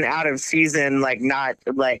 even out of season, like not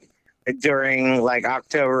like during like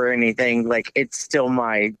October or anything, like it's still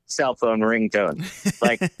my cell phone ringtone,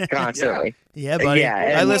 like constantly. Yeah, buddy.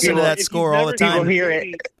 Yeah, I listen to that score all the time.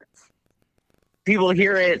 People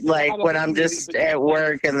hear it like when I'm just at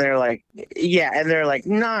work, and they're like,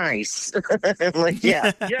 nice. I'm like,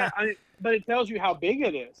 yeah, but it tells you how big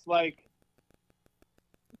it is. Like,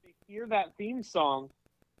 they hear that theme song.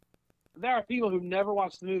 There are people who've never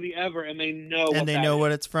watched the movie ever, and they know. And they know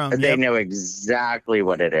what it's from. They know exactly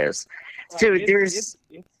what it is. So it's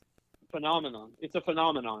phenomenon. It's a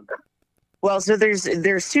phenomenon. Well, so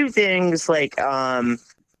there's two things like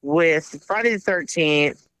with Friday the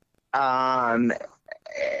 13th.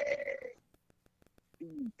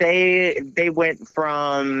 They went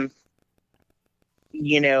from,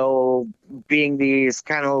 you know, being these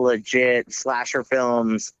kind of legit slasher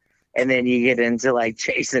films, and then you get into like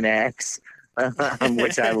Jason X,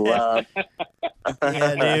 which I love.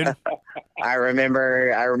 Yeah, dude. I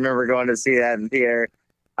remember going to see that in theater,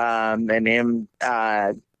 and him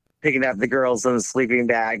picking up the girls in the sleeping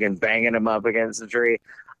bag and banging them up against the tree.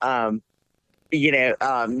 So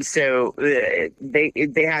they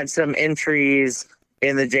had some entries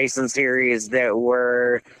in the Jason series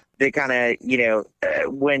that kind of, you know,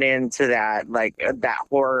 went into that, like that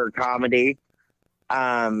horror comedy.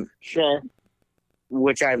 Sure.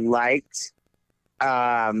 Which I liked.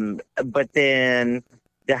 But then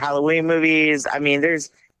the Halloween movies, I mean,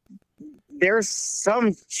 there's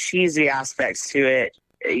some cheesy aspects to it,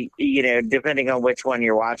 you know, depending on which one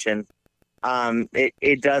you're watching.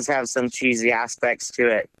 It does have some cheesy aspects to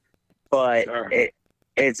it, but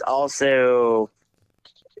it's also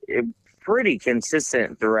pretty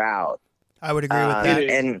consistent throughout. I would agree with that.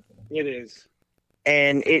 It is.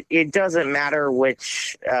 And it doesn't matter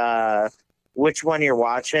which one you're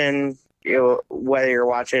watching, you know, whether you're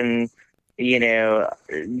watching, you know,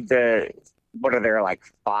 what are there, like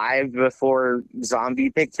 5 before Zombie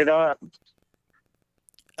picked it up?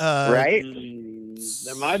 Right?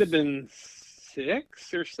 There might have been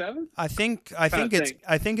 6 or 7. I think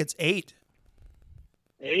it's 8.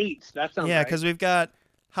 8. That sounds right. Because we've got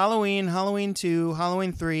Halloween, Halloween 2,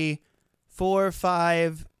 Halloween 3, 4,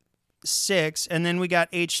 5, 6, and then we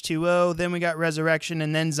got H2O, then we got Resurrection,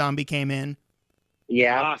 and then Zombie came in.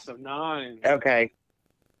 Yeah. Awesome. 9. Okay.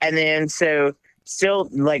 And then so still,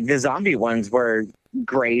 like, the Zombie ones were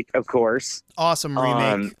great, of course. Awesome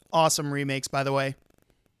remake. Awesome remakes, by the way.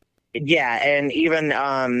 Yeah, and even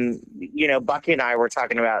you know, Bucky and I were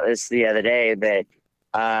talking about this the other day,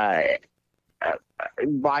 that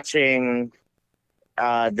watching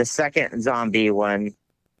the second Zombie one,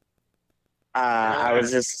 I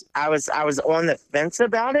was on the fence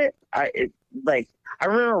about it. I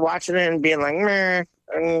remember watching it and being like, meh,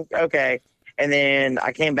 okay, and then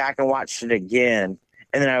I came back and watched it again,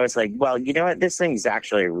 and then I was like, well, you know what, this thing's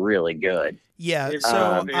actually really good. Yeah,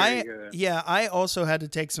 so I also had to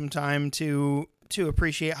take some time to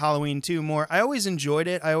appreciate Halloween 2 more. I always enjoyed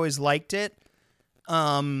it. I always liked it.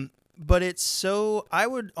 But it's so, I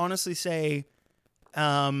would honestly say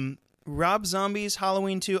Rob Zombie's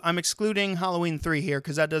Halloween 2, I'm excluding Halloween 3 here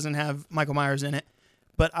because that doesn't have Michael Myers in it.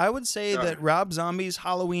 But I would say that Rob Zombie's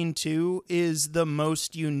Halloween 2 is the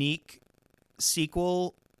most unique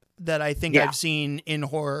sequel that I think I've seen in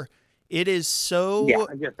horror. It is so... Yeah,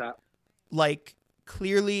 I get that. Like,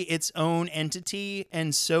 clearly its own entity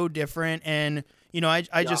and so different. And, you know,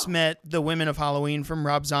 I just met the women of Halloween from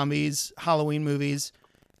Rob Zombie's Halloween movies.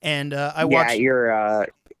 And I watched... you're a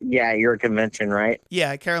convention, right?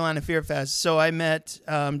 Yeah, Carolina Fear Fest. So I met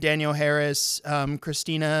Danielle Harris,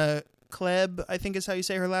 Christina Kleb, I think is how you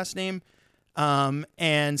say her last name,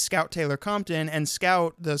 and Scout Taylor Compton. And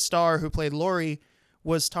Scout, the star who played Laurie,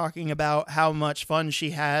 was talking about how much fun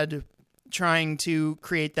she had trying to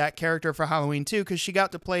create that character for Halloween 2, because she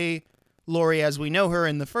got to play Laurie as we know her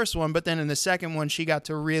in the first one, but then in the second one she got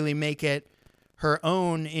to really make it her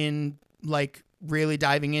own in, like, really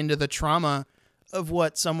diving into the trauma of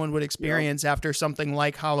what someone would experience after something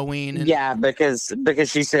like Halloween. And, Yeah, because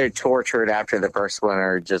she's so tortured after the first one,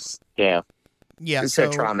 or just yeah, so so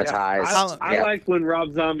traumatized. I like when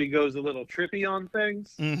Rob Zombie goes a little trippy on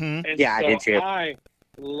things. Mhm. And Yeah, I did too. I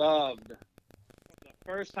loved the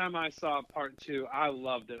first time I saw part 2. I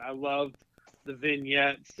loved it. I loved the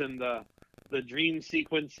vignettes and the dream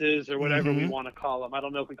sequences, or whatever we want to call them. I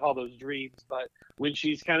don't know if we call those dreams, but when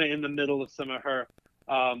she's kind of in the middle of some of her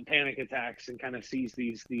panic attacks and kind of sees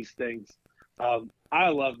these things, I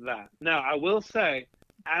love that. Now, I will say,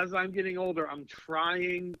 as I'm getting older, I'm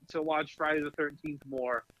trying to watch Friday the 13th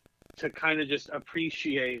more to kind of just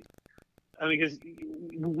appreciate. I mean, because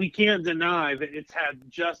we can't deny that it's had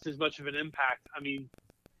just as much of an impact. I mean,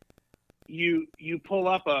 you pull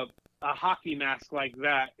up a hockey mask like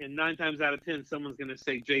that, and 9 times out of 10, someone's going to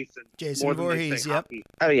say Jason more than Voorhees. they say Yep. hockey.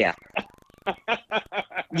 Oh yeah.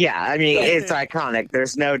 Yeah, I mean, it's iconic.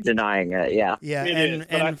 There's no denying it. Yeah. Yeah, It and is,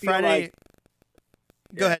 but I and feel Friday. like-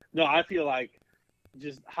 Go ahead. No, I feel like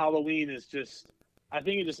just Halloween is just. I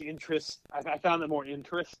think it just interests. I found it more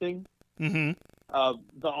interesting. Mm-hmm.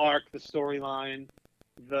 The arc, the storyline,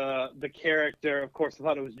 the character. Of course, I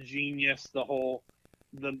thought it was genius. The whole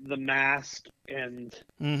the mask, and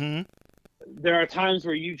Mm-hmm. there are times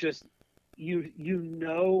where you just you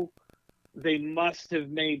know they must have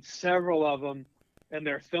made several of them, and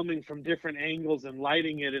they're filming from different angles and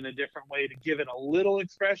lighting it in a different way to give it a little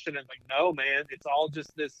expression. And like, no, man, it's all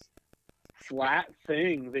just this flat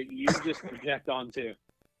thing that you just project onto.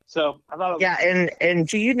 So I thought, Yeah, and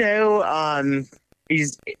do you know,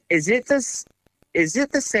 is it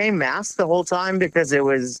the same mask the whole time? Because it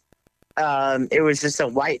was just a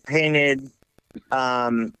white painted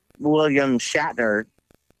William Shatner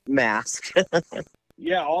mask.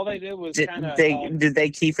 yeah, all they did was kind of did they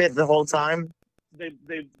keep it the whole time?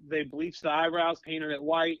 they bleached the eyebrows, painted it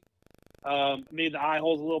white, made the eye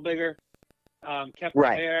holes a little bigger, kept the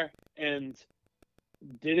hair, and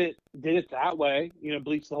did it that way.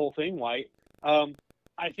 Bleached the whole thing white.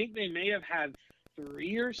 I think they may have had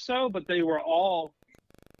 3 or so, but they were all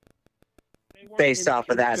based off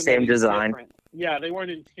of that same design. Different. Yeah, they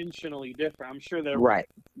weren't intentionally different. I'm sure there were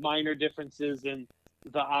minor differences in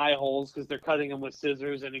the eye holes because they're cutting them with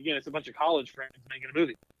scissors, and again, it's a bunch of college friends making a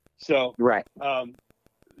movie. So,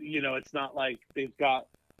 it's not like they've got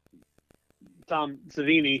Tom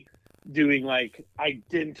Savini doing like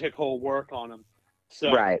identical work on them.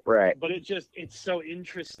 So, right. But it's so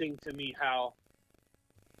interesting to me how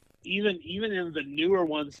even in the newer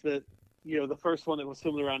ones that, the first one that was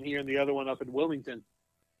filmed around here and the other one up in Wilmington,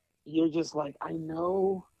 you're just like, I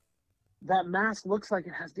know that mask looks like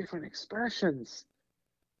it has different expressions.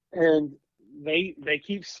 And they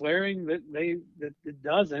keep swearing that it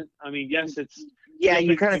doesn't. I mean, yes, it's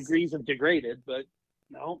you kind of degrees of degraded, but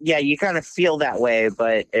no. Yeah, you kind of feel that way,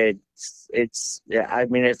 but it's I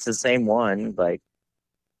mean, it's the same one. Like,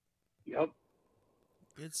 Yep.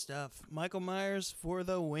 Good stuff. Michael Myers for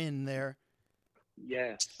the win there.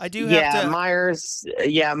 Yes. I do have to. Myers.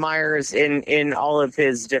 Yeah, Myers in all of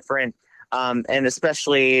his different, and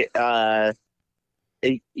especially, I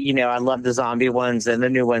love the zombie ones, and the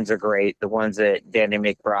new ones are great. The ones that Danny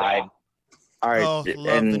McBride love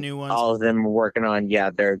the new ones. All of them are working on.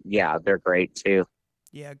 They're great too.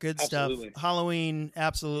 Yeah, good Absolutely. stuff. Halloween,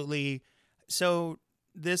 absolutely. So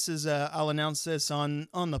this is I'll announce this on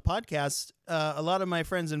the podcast. A lot of my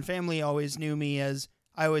friends and family always knew me as,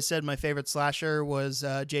 I always said my favorite slasher was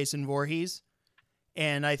Jason Voorhees.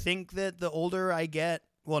 And I think that the older I get,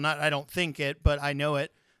 I don't think it, but I know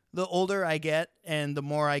it. The older I get and the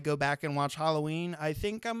more I go back and watch Halloween, I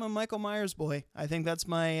think I'm a Michael Myers boy. I think that's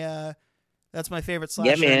my favorite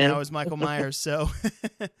slasher now is Michael Myers. So,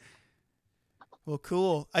 well,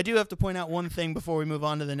 cool. I do have to point out one thing before we move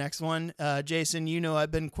on to the next one. Jason,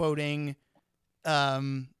 I've been quoting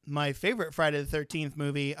my favorite Friday the 13th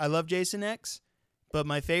movie. I love Jason X, but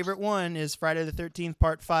my favorite one is Friday the 13th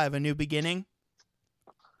Part 5, A New Beginning.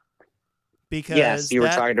 Because yes, you were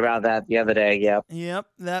talking about that the other day. Yep,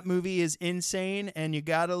 that movie is insane, and you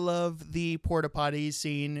gotta love the porta potty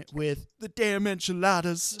scene with the damn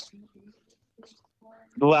enchiladas.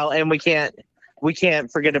 Well, and we can't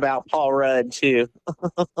forget about Paul Rudd too.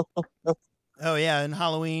 Oh yeah, and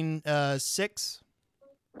Halloween 6.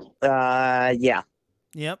 Yeah.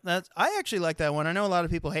 Yep, I actually like that one. I know a lot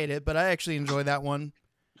of people hate it, but I actually enjoy that one.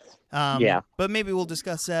 But maybe we'll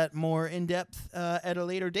discuss that more in depth at a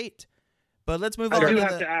later date. But let's move on. I do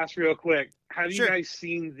have to ask real quick. Have Sure. you guys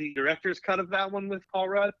seen the director's cut of that one with Paul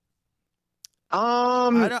Rudd?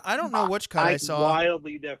 I don't know which cut I saw.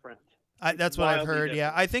 Wildly different. That's what I've Wildly heard. different.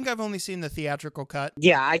 Yeah, I think I've only seen the theatrical cut.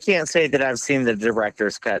 Yeah, I can't say that I've seen the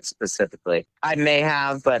director's cut specifically. I may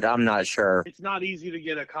have, but I'm not sure. It's not easy to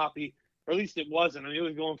get a copy, or at least it wasn't. I mean, it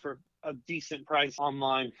was going for a decent price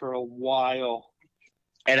online for a while.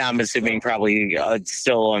 And I'm assuming probably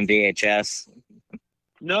still on VHS.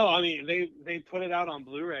 No, I mean they put it out on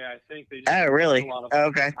Blu-ray. I think they. Just Oh, really? a lot of,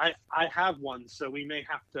 Okay. I have one, so we may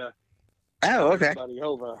have to. Oh, okay. Everybody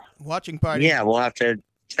over. Watching party. Yeah, we'll have to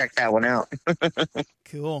check that one out.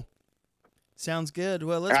 Cool. Sounds good.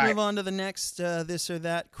 Well, let's All move on to the next this or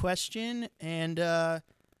that question. And,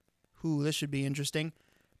 this should be interesting.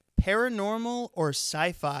 Paranormal or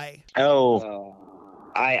sci-fi? Oh,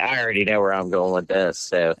 I already know where I'm going with this.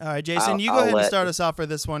 So, All right, Jason, you go ahead and start us off for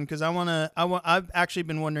this one because I've actually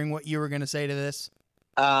been wondering what you were going to say to this.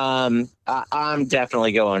 I'm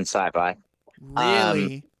definitely going sci-fi.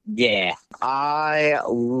 Really? Yeah, I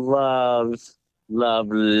love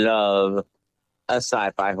a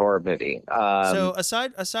sci-fi horror movie. So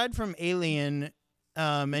aside from Alien,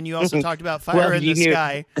 and you also talked about Fire in the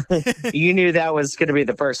Sky. You knew that was going to be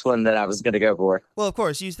the first one that I was going to go for. Well, of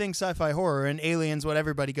course, you think sci-fi horror, and Alien's what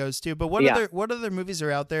everybody goes to. But what other movies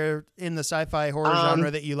are out there in the sci-fi horror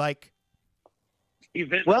genre that you like?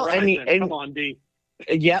 Event Well, Horizon. and Come on, D.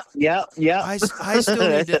 Yeah. I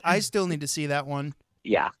still need to see that one.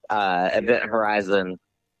 Yeah, Event Horizon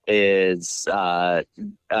is a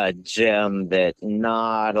gem that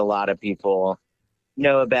not a lot of people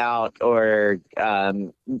know about or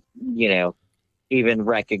even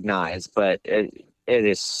recognize, but it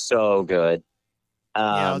is so good.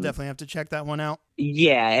 Yeah, I'll definitely have to check that one out.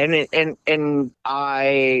 Yeah, and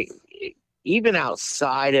I even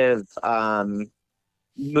outside of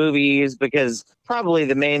movies, because probably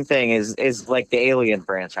the main thing is like the Alien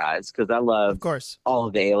franchise, because I love, of course, all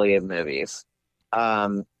of the Alien movies.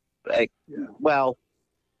 Well,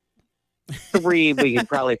 3 we could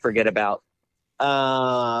probably forget about. You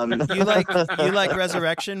like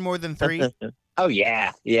Resurrection more than 3? Oh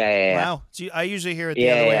yeah. Wow. So I usually hear it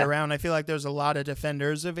the other way around. I feel like there's a lot of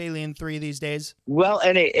defenders of Alien 3 these days. Well,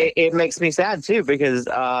 and it makes me sad too, because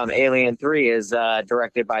Alien 3 is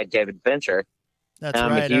directed by David Fincher. That's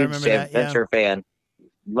I'm right. a huge David Fincher fan.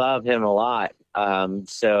 Love him a lot.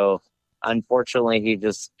 So unfortunately, he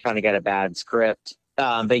just kind of got a bad script.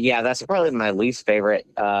 But yeah, that's probably my least favorite.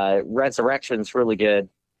 Resurrection's really good.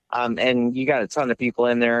 And you got a ton of people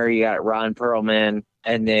in there. You got Ron Perlman,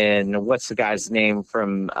 and then what's the guy's name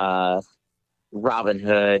from Robin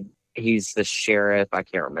Hood? He's the sheriff. I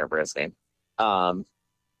can't remember his name.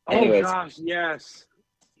 Anyways, gosh, yes,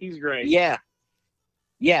 he's great. Yeah.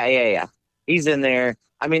 He's in there.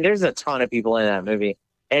 I mean, there's a ton of people in that movie,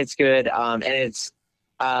 and it's good. And it's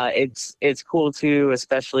cool too,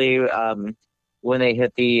 especially when they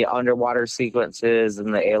hit the underwater sequences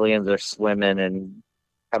and the aliens are swimming and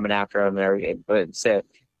coming after them and everything. But so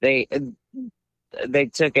they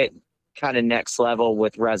took it kind of next level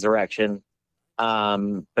with Resurrection.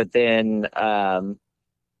 But then once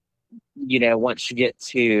you get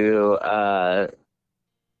to the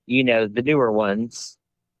newer ones.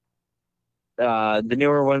 The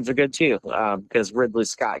newer ones are good too, because Ridley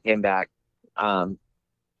Scott came back.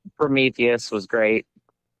 Prometheus was great,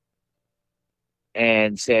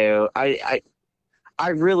 and so I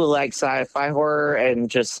really like sci-fi horror. And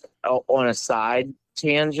just on a side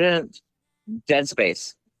tangent, Dead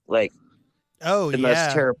Space, like the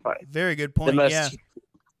most terrifying. Very good point.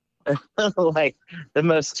 Like the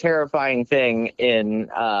most terrifying thing in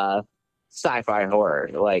sci-fi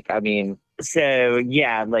horror.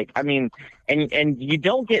 And you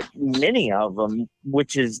don't get many of them,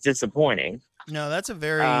 which is disappointing. No, that's a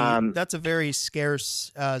very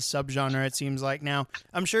scarce subgenre. It seems like now.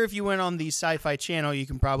 I'm sure if you went on the Sci-Fi Channel, you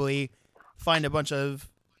can probably find a bunch of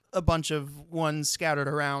ones scattered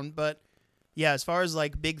around. But yeah, as far as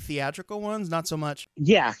like big theatrical ones, not so much.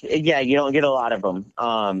 Yeah, you don't get a lot of them.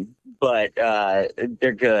 But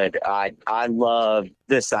they're good. I love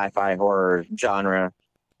the sci-fi horror genre.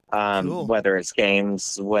 Cool. Whether it's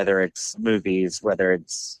games, whether it's movies, whether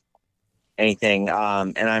it's anything.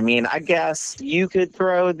 And I mean, I guess you could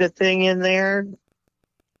throw The Thing in there.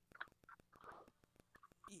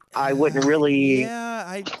 I wouldn't really.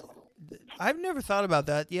 Yeah, I've never thought about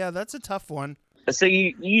that. Yeah, that's a tough one. So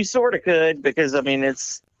you sort of could, because I mean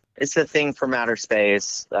it's a thing from outer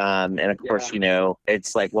space, and of course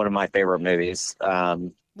it's like one of my favorite movies.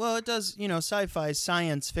 Well, it does, sci-fi,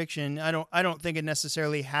 science fiction. I don't think it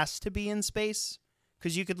necessarily has to be in space,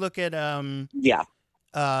 because you could look at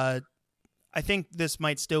I think this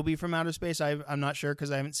might still be from outer space. I'm not sure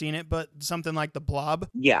because I haven't seen it, but something like The Blob.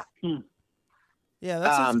 Yeah. Yeah,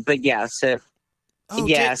 that's but yeah, so Oh,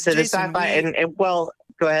 yeah. So the Jason, sci-fi and well,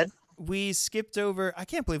 go ahead. we skipped over. I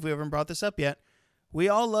can't believe we haven't brought this up yet. We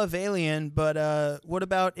all love Alien, but what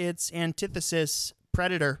about its antithesis,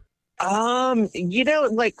 Predator?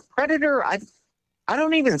 Like Predator, I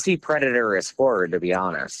don't even see Predator as horror, to be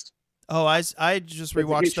honest. Oh, I just Does it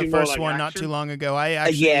rewatched get the you more first like one not action? too long ago. I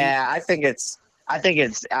actually Yeah, I think it's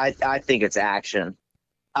action.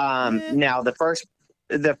 eh, Now the first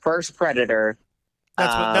Predator.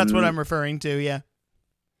 that's what I'm referring to. Yeah.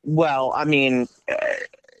 Well, I mean,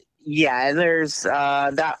 yeah, and there's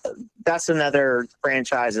that's another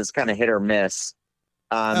franchise that's kind of hit or miss.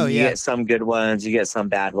 Oh You yeah. get some good ones, you get some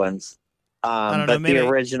bad ones. I don't know. But the Maybe.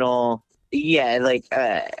 original, yeah, like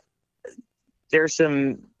there's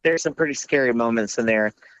some pretty scary moments in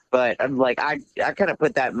there. But like I kind of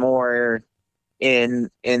put that more in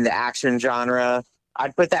the action genre.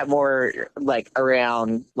 I'd put that more like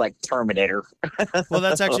around like Terminator. Well,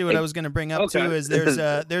 that's actually what I Like, was going to bring up Okay. too. Is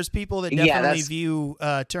there's people that Yeah, definitely that's view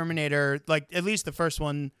Terminator, like at least the first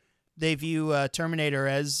one, they view Terminator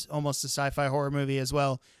as almost a sci-fi horror movie as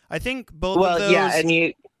well. I think yeah,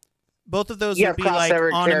 and both of those you would have be like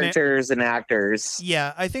crossover on characters and actors.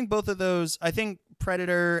 Yeah, I think both of those. I think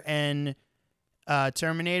Predator and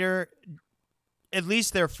Terminator, at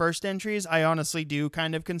least their first entries, I honestly do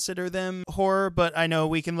kind of consider them horror. But I know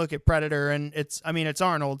we can look at Predator, and it's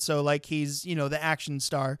Arnold, so like he's the action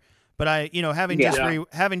star. But having Yeah.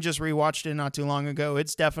 having just rewatched it not too long ago,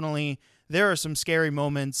 it's definitely there are some scary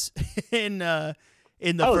moments in the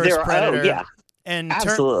first Predator. Oh yeah, and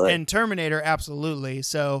absolutely. and Terminator, absolutely.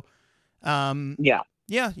 So. Yeah.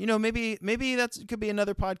 Yeah, maybe that could be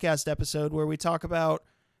another podcast episode where we talk about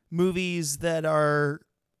movies that are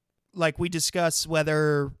like we discuss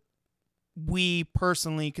whether we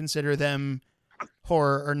personally consider them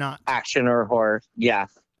horror or not. Action or horror. Yeah.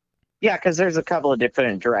 Yeah, because there's a couple of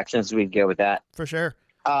different directions we'd go with that. For sure.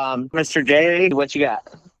 Mr. J, what you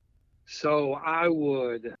got? So I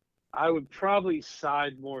would probably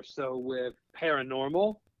side more so with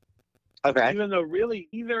paranormal, Okay. even though really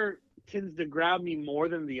either tends to grab me more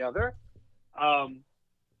than the other.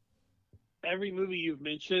 Every movie you've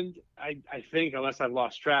mentioned, I think, unless I've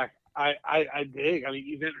lost track, I dig. I mean,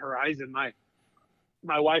 Event Horizon, my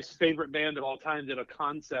wife's favorite band of all time did a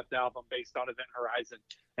concept album based on Event Horizon,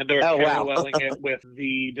 and they're Oh, wow. paralleling it with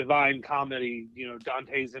the Divine Comedy,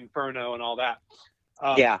 Dante's Inferno and all that.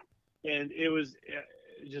 Yeah. And it was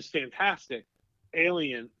just fantastic.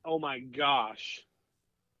 Alien, oh my gosh,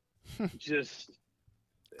 just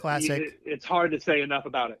Classic. It's hard to say enough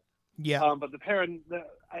about it. Yeah. But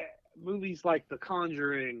movies like The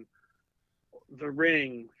Conjuring, The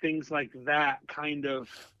Ring, things like that kind of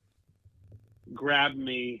grab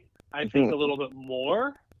me, I think, a little bit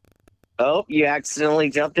more. Oh, you accidentally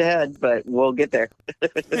jumped ahead, but we'll get there.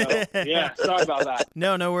 Yeah, sorry about that.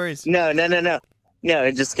 No worries. No. No,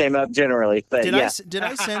 it just came up generally. But Did yeah. did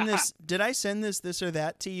I send this? Did I send this or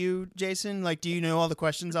that to you, Jason? Like, do you know all the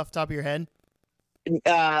questions off the top of your head?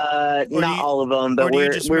 Not all of them, but we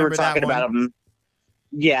were talking about them.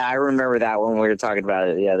 Yeah, I remember that one. We were talking about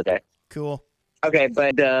it the other day. Cool. Okay,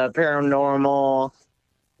 but paranormal,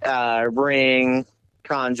 Ring,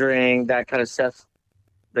 Conjuring, that kind of stuff,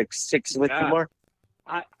 like sticks with you more.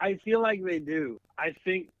 I feel like they do. I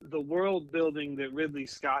think the world building that Ridley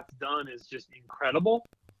Scott's done is just incredible.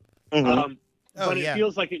 Mm-hmm. But it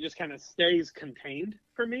feels like it just kind of stays contained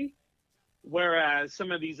for me. Whereas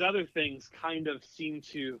some of these other things kind of seem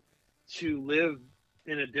to live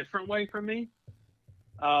in a different way for me.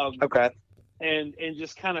 Okay. And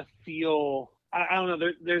just kind of feel, I don't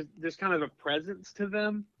know, there's kind of a presence to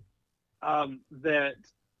them that,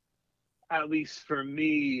 at least for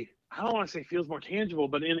me, I don't want to say feels more tangible,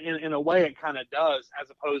 but in a way it kind of does, as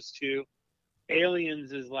opposed to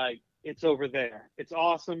Aliens is like, it's over there. It's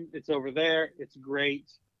awesome. It's over there. It's great.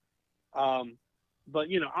 But,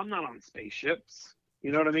 I'm not on spaceships.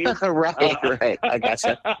 You know what I mean? Right. I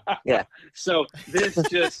gotcha. Yeah. So this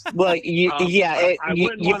just... Well, you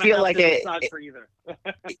feel like it...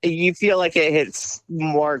 You feel like it hits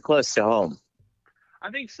more close to home. I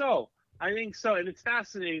think so. And it's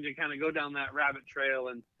fascinating to kind of go down that rabbit trail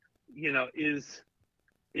and,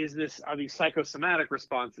 are these psychosomatic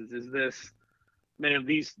responses? Is this, man,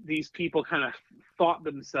 these people kind of thought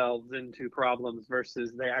themselves into problems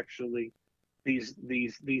versus they actually, these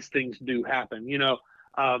things do happen.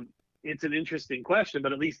 It's an interesting question,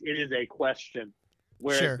 but at least it is a question.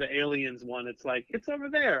 Whereas Sure. the Aliens one, it's like, it's over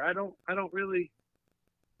there. I don't really,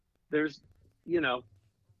 there's,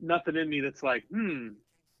 nothing in me that's like,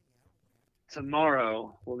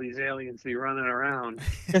 tomorrow will these aliens be running around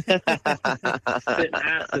spitting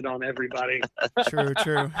acid on everybody? True.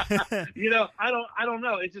 I don't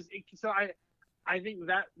know. I think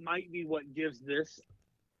that might be what gives this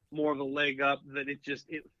more of a leg up, that it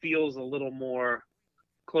feels a little more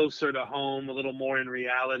closer to home, a little more in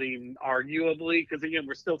reality, arguably, because again,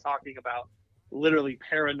 we're still talking about literally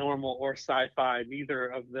paranormal or sci-fi. Neither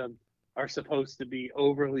of them are supposed to be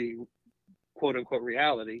overly quote unquote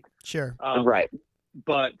reality. Sure. Right.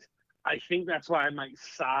 But I think that's why I might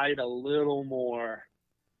side a little more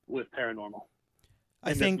with paranormal.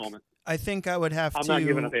 I think I would have I'm to. not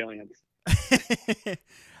giving up aliens.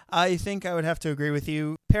 I think I would have to agree with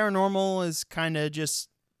you. Paranormal is kind of just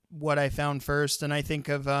what I found first, and I think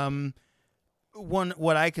of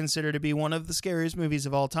what I consider to be one of the scariest movies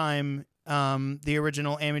of all time, the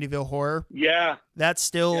original Amityville Horror. Yeah. That's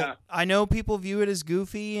still, I know people view it as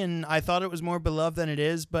goofy, and I thought it was more beloved than it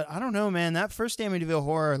is, but I don't know, man. That first Amityville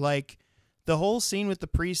Horror, like the whole scene with the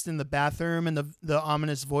priest in the bathroom and the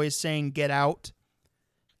ominous voice saying "Get out,"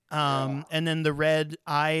 and then the red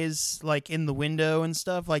eyes like in the window and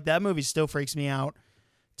stuff, like that movie still freaks me out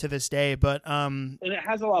to this day. But and it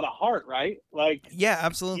has a lot of heart, right? Like, yeah,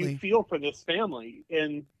 absolutely. You feel for this family,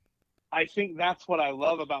 and I think that's what I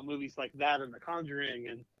love about movies like that and The Conjuring,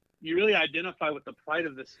 and you really identify with the plight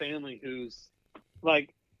of this family who's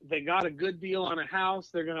like, they got a good deal on a house,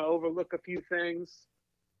 they're going to overlook a few things.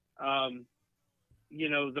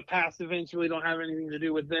 The past events really don't have anything to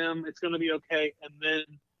do with them. It's going to be okay. And then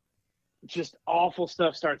just awful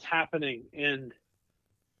stuff starts happening, and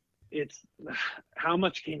it's how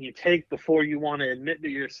much can you take before you want to admit to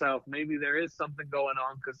yourself maybe there is something going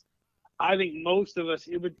on? Because I think most of us,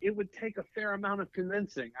 it would take a fair amount of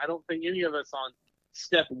convincing. I don't think any of us on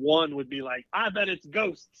step one would be like, I bet it's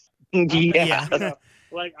ghosts. Yeah.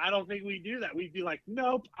 Like, I don't think we do that. We'd be like,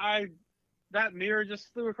 nope, that mirror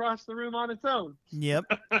just flew across the room on its own. Yep.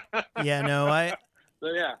 Yeah, no, So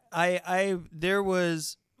yeah. There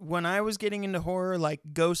was, when I was getting into horror, like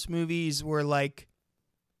ghost movies were like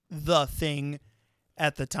the thing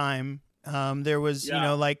at the time. There was,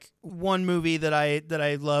 like one movie that I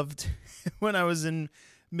loved when I was in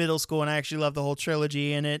middle school, and I actually loved the whole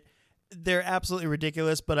trilogy, and they're absolutely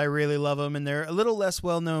ridiculous, but I really love them, and they're a little less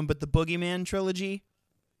well known, but the Boogeyman trilogy.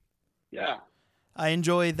 Yeah. I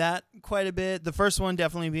enjoy that quite a bit. The first one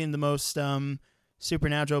definitely being the most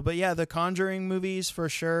supernatural, but yeah, the Conjuring movies for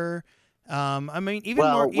sure. I mean,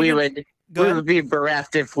 we would be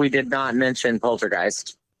bereft if we did not mention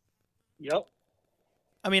Poltergeist. Yep.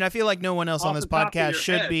 I mean, I feel like no one else on this podcast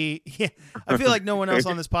should be. Yeah, I feel like no one else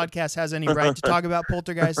on this podcast has any right to talk about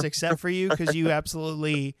Poltergeist except for you, because you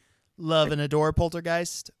absolutely love and adore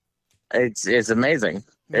Poltergeist. It's amazing.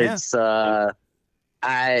 Yeah. It's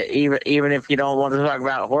even if you don't want to talk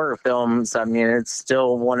about horror films, I mean, it's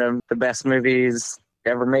still one of the best movies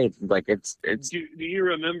ever made. Like it's. Do you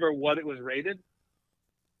remember what it was rated?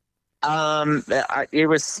 It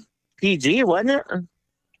was PG, wasn't it?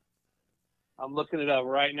 I'm looking it up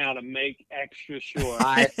right now to make extra sure.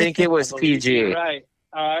 I think it was PG. Right.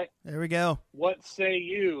 All right. There we go. What say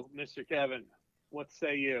you, Mr. Kevin? What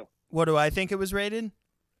say you? What do I think it was rated?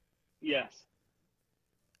 Yes.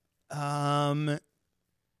 I'm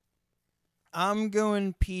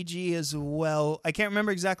going PG as well. I can't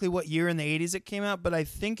remember exactly what year in the 80s it came out, but I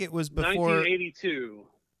think it was before 1982.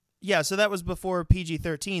 Yeah, so that was before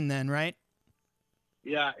PG-13 then, right?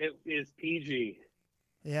 Yeah, it is PG.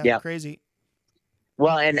 Yeah, yep. Crazy.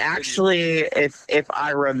 Well, and actually, if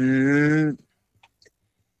I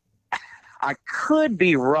I could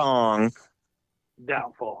be wrong.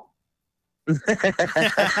 Doubtful.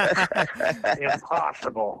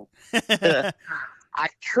 Impossible. I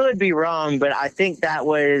could be wrong, but I think that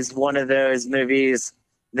was one of those movies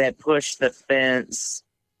that pushed the fence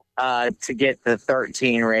to get the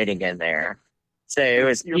 13 rating in there. So it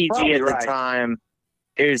was PG at the time.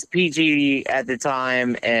 It was PG at the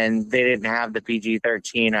time, and they didn't have the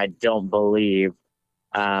PG-13, I don't believe.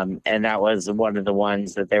 And that was one of the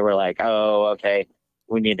ones that they were like, oh, okay,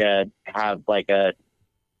 we need to have like a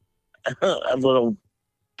little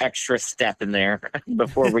extra step in there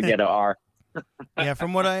before we get to R. Yeah,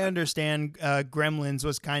 from what I understand, Gremlins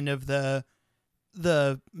was kind of the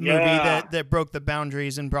movie that broke the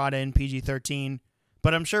boundaries and brought in PG-13.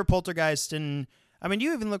 But I'm sure Poltergeist and... I mean,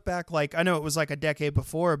 you even look back, like, I know it was like a decade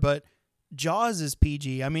before, but Jaws is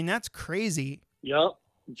PG. I mean, that's crazy. Yep.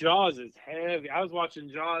 Jaws is heavy. I was watching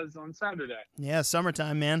Jaws on Saturday. Yeah,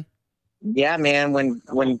 summertime, man. Yeah, man,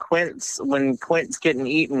 when Quint's getting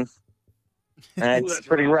eaten, it's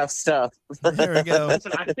pretty rough stuff. There we go.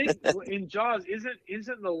 Listen, I think in Jaws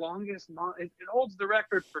isn't the longest it holds the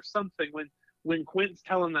record for something when Quint's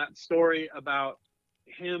telling that story about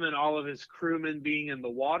him and all of his crewmen being in the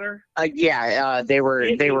water. They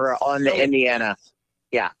were on the Indiana.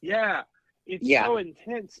 Yeah, it's so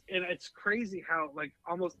intense, and it's crazy how like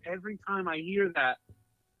almost every time I hear that,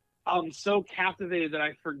 I'm so captivated that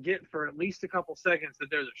I forget for at least a couple seconds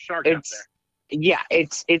that there's a shark out there. Yeah,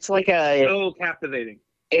 it's like so captivating.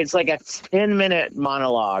 It's like a 10-minute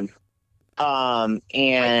monologue. And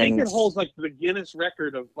I think it holds like the Guinness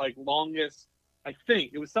record of like longest. I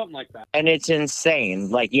think it was something like that. And it's insane.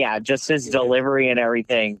 Like, just his delivery and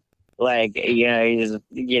everything. Like, he's,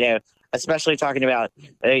 especially talking about,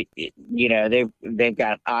 they've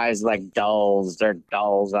got eyes like dolls. They're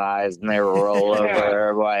dolls' eyes, and they roll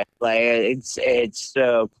over. Like, it's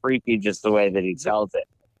so creepy just the way that he tells it.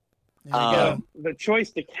 The choice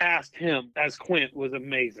to cast him as Quint was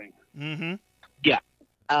amazing. Mm-hmm. Yeah.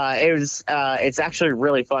 It's actually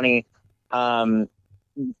really funny. The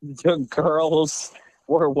girls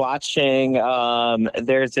were watching,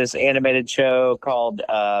 there's this animated show called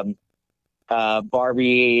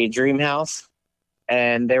Barbie Dreamhouse,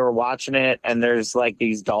 and they were watching it, and there's like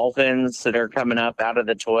these dolphins that are coming up out of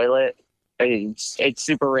the toilet. It's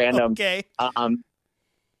super random. Okay.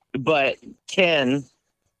 But Ken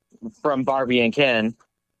from Barbie and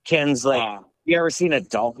Ken's like, you ever seen a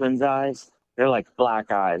dolphin's eyes? They're like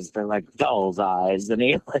black eyes. They're like doll's eyes. And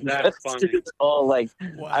he like, that's funny. All like,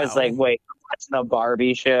 wow. I was like, wait, I'm watching a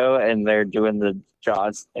Barbie show and they're doing the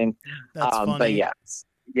Jaws thing. That's funny. But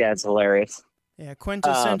it's hilarious. Yeah,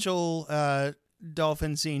 quintessential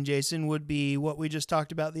dolphin scene, Jason, would be what we just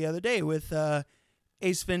talked about the other day with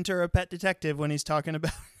Ace Ventura, Pet Detective, when he's talking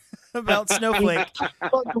about Snowflake.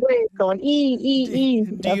 Going e.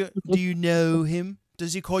 Do you know him?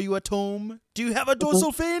 Does he call you a Tom? Do you have a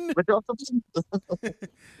dorsal fin?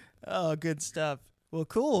 Oh, good stuff. Well,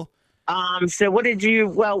 cool. So what did you?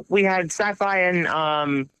 Well, we had sci-fi and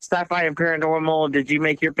paranormal. Did you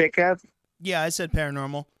make your pickup? Yeah, I said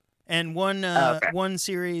paranormal. And one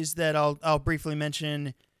series that I'll briefly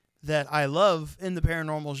mention that I love in the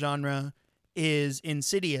paranormal genre is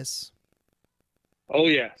Insidious. Oh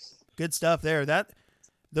yes, good stuff there.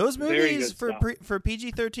 Those movies for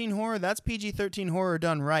PG-13 horror, that's PG-13 horror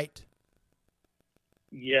done right.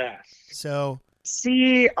 Yes. So,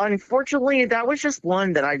 see, unfortunately, that was just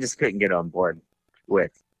one that I just couldn't get on board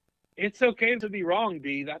with. It's okay to be wrong,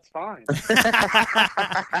 D. That's fine.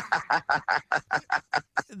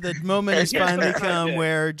 The moment has finally come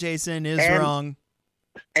where Jason is wrong.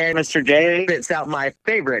 And Mr. J spits out my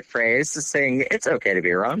favorite phrase, saying it's okay to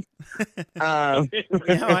be wrong. Now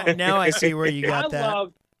I see where you got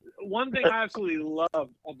that. One thing I absolutely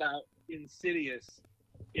love about Insidious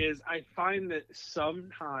is I find that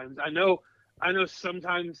sometimes, I know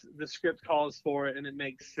sometimes the script calls for it and it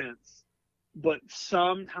makes sense, but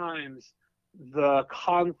sometimes the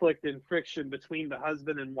conflict and friction between the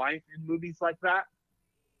husband and wife in movies like that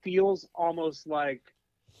feels almost like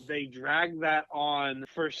they drag that on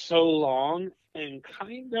for so long and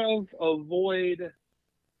kind of avoid,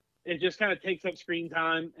 it just kind of takes up screen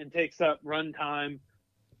time and takes up run time.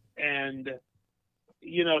 And,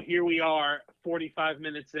 here we are 45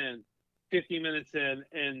 minutes in, 50 minutes in,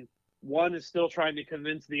 and one is still trying to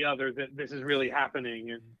convince the other that this is really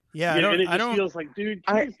happening. And it just feels like, dude,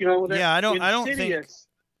 please go with it. Yeah, I don't think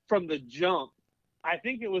from the jump. I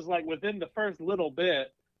think it was like within the first little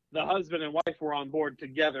bit, the husband and wife were on board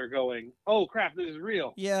together going, oh crap, this is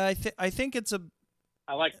real. Yeah, I think it's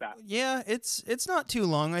I like that. Yeah, it's not too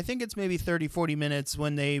long. I think it's maybe 30, 40 minutes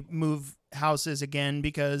when they move houses again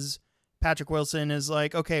because Patrick Wilson is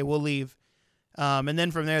like, okay, we'll leave. And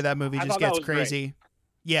then from there, that movie just gets crazy. Great.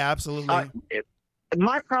 Yeah, absolutely.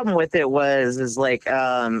 My problem with it is like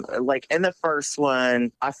in the first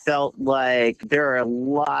one, I felt like there are a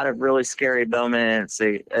lot of really scary moments,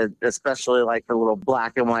 especially like the little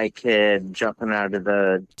black and white kid jumping out of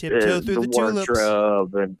the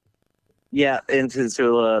wardrobe and into the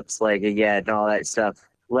tulips, and all that stuff.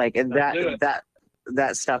 Like, and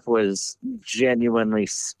that stuff was genuinely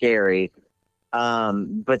scary.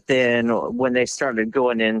 But then when they started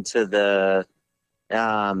going into the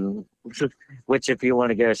which, if you want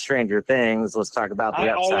to go Stranger Things, let's talk about the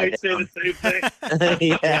upside down. I always say the same thing.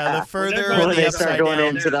 The further when they start going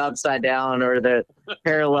into the upside down or the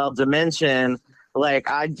parallel dimension, like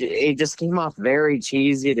it just came off very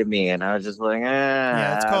cheesy to me, and I was just like,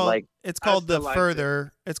 it's called the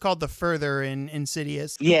further. It's called the further in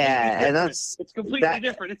Insidious. Yeah, and it's completely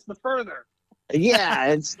different. It's the further.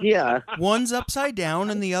 Yeah, One's upside down,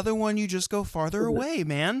 and the other one you just go farther away,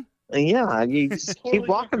 man. Yeah, you just keep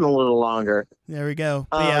walking a little longer. There we go.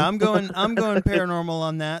 But I'm going paranormal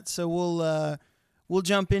on that. So we'll we'll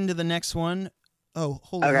jump into the next one. Oh,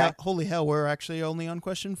 holy hell, we're actually only on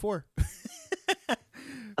question 4.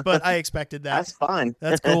 But I expected that. That's fine.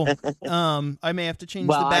 That's cool. I may have to change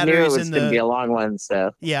the I knew it batteries was going to be a long one,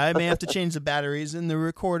 so. Yeah, I may have to change the batteries in the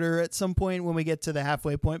recorder at some point when we get to the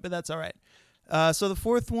halfway point, but that's all right. So the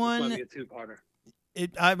fourth one, Might be a two-parter.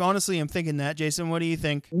 I honestly am thinking that. Jason, what do you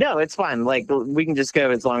think? No, it's fine. Like, we can just go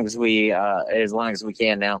as long as we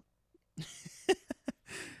can now.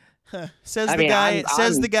 Says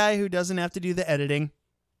the guy who doesn't have to do the editing.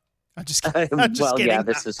 I'm just kidding. Yeah,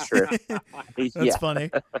 this is true. That's funny.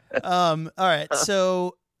 All right,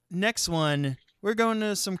 so next one, we're going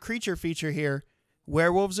to some creature feature here.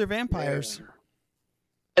 Werewolves or vampires?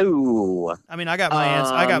 Ooh. I mean, I got my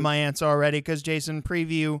answer. I got my answer already because Jason or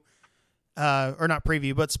not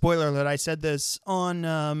preview, but spoiler alert. I said this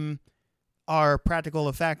on our practical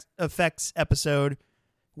effects episode.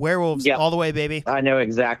 Werewolves all the way, baby. I know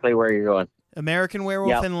exactly where you're going. American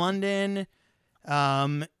Werewolf in London.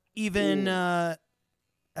 Even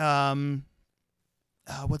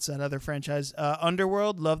what's that other franchise?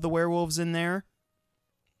 Underworld. Love the werewolves in there.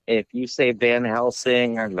 If you say Van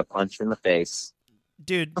Helsing, I'm gonna punch you in the face.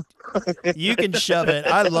 Dude, you can shove it.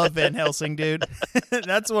 I love Van Helsing, dude.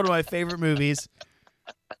 That's one of my favorite movies.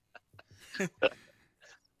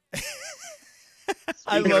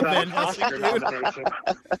 I love Van Helsing, dude.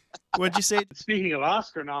 What'd you say? Speaking of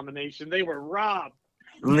Oscar nomination, they were robbed.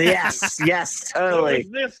 Yes, totally. It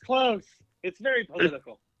was this close. It's very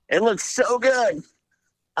political. It looks so good.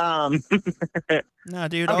 No,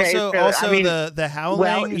 dude. Okay, The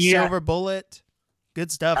Howling, Silver Bullet,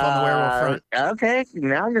 good stuff on the werewolf front. Okay,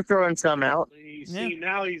 now you're throwing some out. See,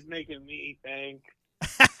 now he's making me think.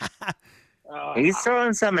 He's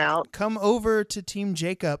throwing some out. Come over to Team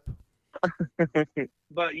Jacob.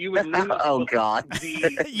 But you would lose. Oh God,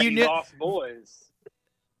 the Lost Boys.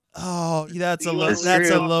 Oh, that's a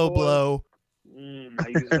low blow. I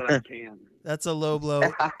use what I can. That's a low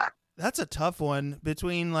blow. That's a tough one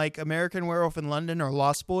between like American Werewolf in London or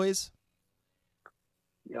Lost Boys.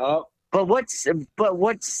 Yup. But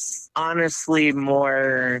what's honestly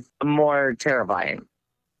more terrifying,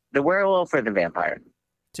 the werewolf or the vampire?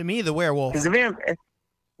 To me, the werewolf. Is the vampire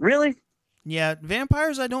really? Yeah,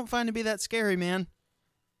 vampires I don't find to be that scary, man.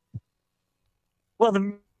 Well,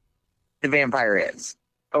 the vampire is,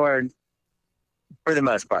 or for the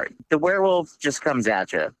most part, the werewolf just comes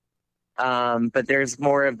at you. But there's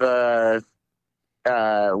more of a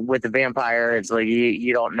with the vampire. It's like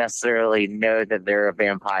you don't necessarily know that they're a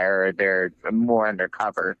vampire. They're more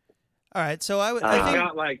undercover. All right, so I think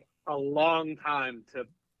got like a long time to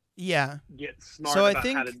get smart about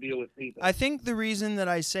how to deal with people. I think the reason that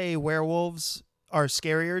I say werewolves are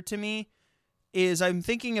scarier to me is I'm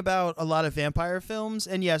thinking about a lot of vampire films,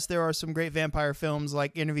 and yes, there are some great vampire films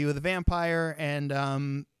like Interview with a Vampire and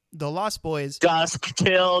The Lost Boys. Dusk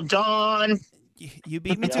Till Dawn. You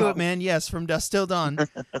beat me to it, man. Yes, From Dusk Till Dawn.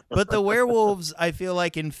 But the werewolves, I feel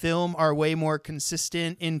like in film are way more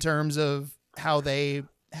consistent in terms of how they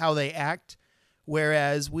act,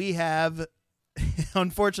 whereas we have,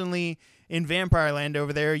 unfortunately, in Vampire Land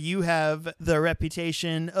over there, you have the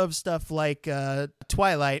reputation of stuff like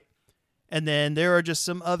Twilight, and then there are just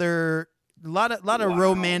some other lot of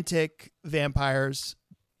romantic vampires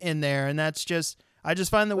in there, and that's just. I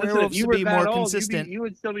just find the werewolves to be more consistent. You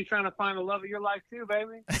would still be trying to find the love of your life too,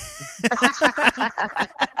 baby.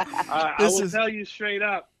 I will tell you straight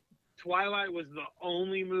up, Twilight was the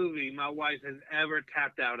only movie my wife has ever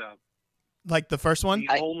tapped out of. Like the first one?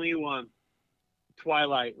 The only one.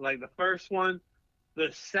 Twilight. Like the first one.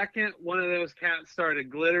 The second one of those cats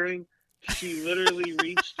started glittering, she literally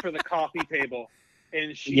reached for the coffee table.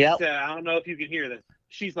 And she said, I don't know if you can hear this.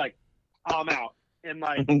 She's like, I'm out. And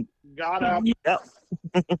like got up.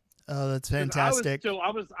 Oh, that's fantastic.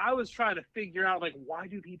 I was trying to figure out like, why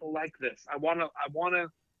do people like this? I wanna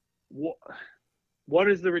what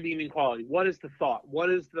is the redeeming quality? What is the thought?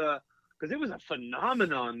 Because it was a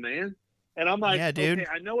phenomenon, man. And I'm like, yeah, dude.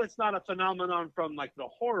 Okay, I know it's not a phenomenon from like the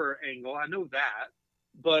horror angle. I know that,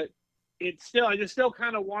 but it's still, I just still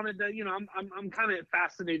kind of wanted to, I'm kind of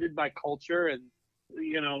fascinated by culture and,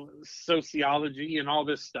 sociology and all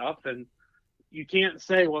this stuff. And you can't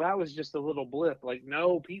say, well, that was just a little blip. Like,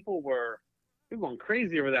 no, people were going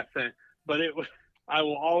crazy over that thing. But I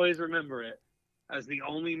will always remember it as the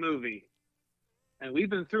only movie. And we've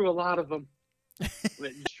been through a lot of them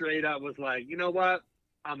that straight up was like, you know what?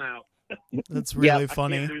 I'm out. That's really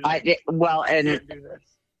funny. I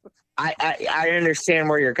understand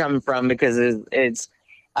where you're coming from because it's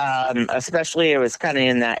especially it was kind of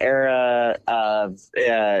in that era of,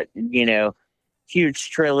 huge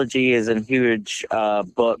trilogies and huge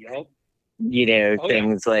book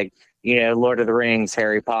things like, Lord of the Rings,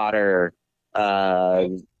 Harry Potter,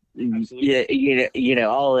 Absolutely.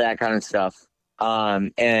 all of that kind of stuff.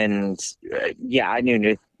 And I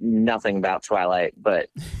knew nothing about Twilight, but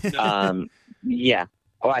No.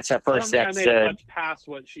 I watched that I don't first think I made it episode. much past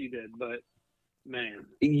what she did, but man.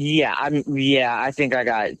 I think I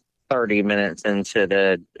got 30 minutes into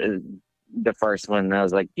the first one, and I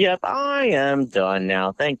was like, "Yep, I am done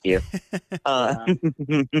now. Thank you." I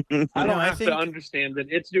don't I have think- to understand that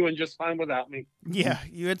it's doing just fine without me. Yeah,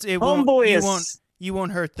 Homeboy you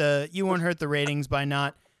won't hurt the ratings by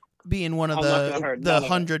not being one of I'm not gonna hurt the none of it.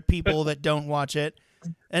 100 people that don't watch it.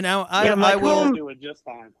 And now Yeah, my I will. home- do it just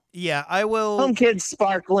fine. Yeah, I will. Home kid's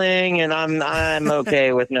sparkling, and I'm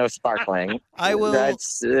okay with no sparkling. I will.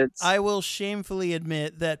 It's I will shamefully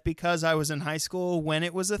admit that because I was in high school when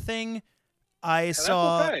it was a thing, I And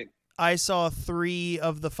saw that's okay. I saw 3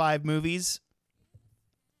 of the 5 movies.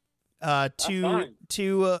 fine.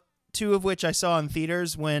 Two of which I saw in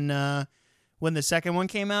theaters when the second one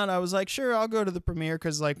came out. I was like, sure, I'll go to the premiere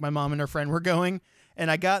because like my mom and her friend were going, and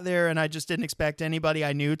I got there and I just didn't expect anybody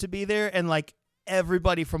I knew to be there, and like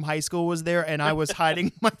everybody from high school was there, and I was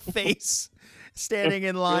hiding my face, standing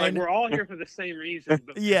in You're like, line. we're all here for the same reason,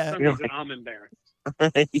 but Yeah. for some reason I'm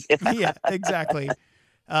embarrassed. Yeah, exactly.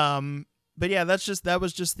 But yeah, that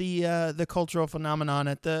was just the cultural phenomenon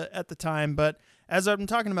at the time. But as I'm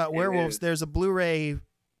talking about It werewolves, is. there's a Blu-ray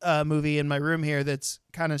movie in my room here that's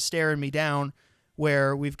kind of staring me down,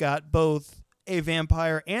 where we've got both a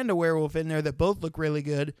vampire and a werewolf in there that both look really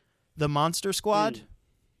good. The Monster Squad.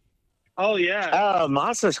 Oh yeah. Oh,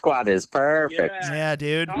 Monster Squad is perfect. Yeah,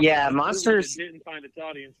 dude. Talk Yeah, about a movie Monsters- that didn't find its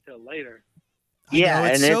audience till later. I know, Yeah,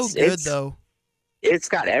 it's and so good though. It's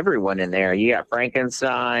got everyone in there. You got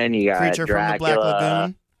Frankenstein, you got Creature Dracula, from the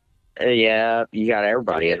Black Lagoon. Yeah, you got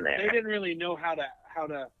everybody in They there. didn't really know how to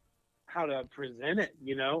present it,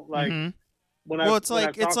 like Mhm. when Well, I it's when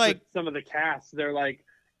like- I it's talked like- to some of the cast, they're like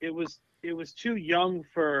it was too young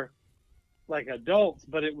for like adults,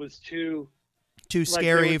 but it was too Too like,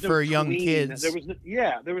 scary there was no for young tween. kids.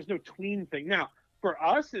 There was no tween thing. Now, for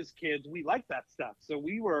us as kids, we liked that stuff, so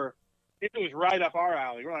it was right up our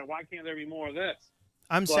alley. We're like, why can't there be more of this?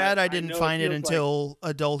 I'm But sad I I didn't know it find it feels until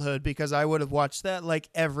adulthood, because I would have watched that like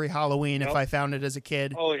every Halloween if Yep. I found it as a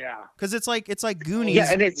kid. Oh yeah, Because it's like Goonies.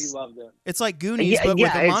 Yeah, and we it's loved it. It's like Goonies, but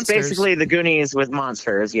with the it's monsters. basically the Goonies with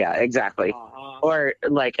monsters. Yeah, exactly. Uh-huh. Or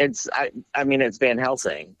like it's it's Van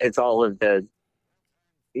Helsing. It's all of the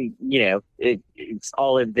it's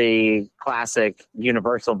all of the classic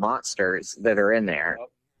Universal monsters that are in there.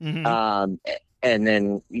 Mhm. And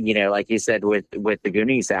then like you said, with the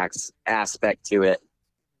Goonies aspect to it,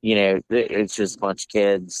 it's just a bunch of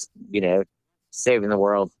kids, saving the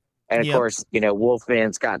world. And of Yep. course,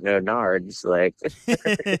 Wolfman's got no nards. Like,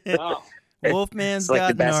 Oh. Wolfman's It's like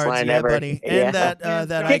the got best nards, line yeah, ever. buddy. Yeah. And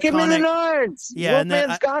that kick him in the iconic. nards. Yeah, and that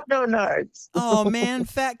Wolfman's got no nards. Oh man,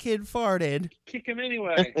 fat kid farted. Kick him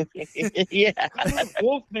anyway. Yeah,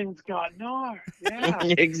 Wolfman's got Nar. Yeah.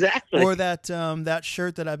 exactly. Or that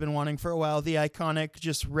shirt that I've been wanting for a while, the iconic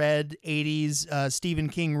just red 80s Stephen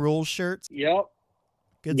King rules shirts. Yep.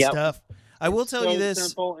 Good Yep. stuff. I will tell So you this.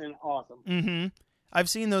 simple and awesome. Mm-hmm. I've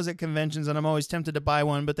seen those at conventions, and I'm always tempted to buy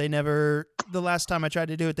one, but they never. The last time I tried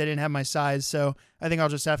to do it, they didn't have my size, so I think I'll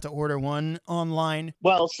just have to order one online.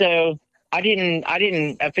 Well, so I didn't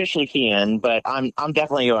officially key in, but I'm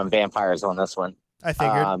definitely going vampires on this one. I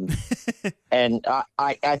figured. And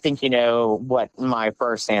I think what my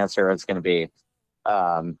first answer is going to be.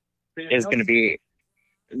 Is going to be.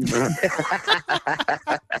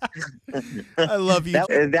 I love you.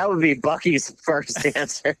 That would be Bucky's first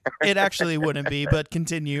answer. It actually wouldn't be, but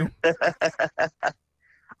continue.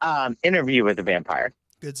 Interview with the Vampire.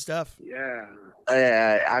 Good stuff. Yeah.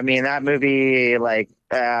 That movie, like,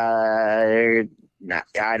 I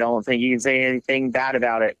don't think you can say anything bad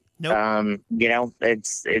about it. Nope.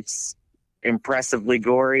 It's impressively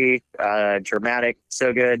gory, dramatic,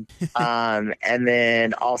 so good. And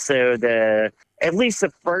then also at least the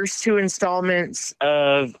first 2 installments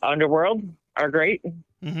of Underworld are great,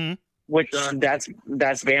 Mm-hmm. which Sure.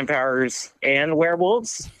 that's vampires and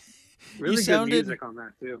werewolves. Really good sounded- music on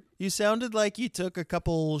that too. You sounded like you took a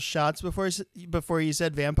couple shots before you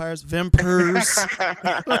said vampires. Vampires.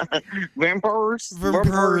 Vampires.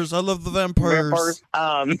 Vampires. I love the vampires.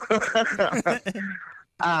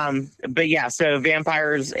 But yeah, so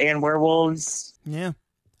vampires and werewolves. Yeah.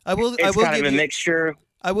 I will It's kind give of a you, mixture.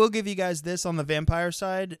 I will give you guys this on the vampire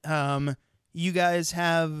side. You guys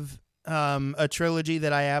have a trilogy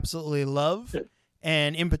that I absolutely love,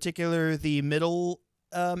 and in particular the middle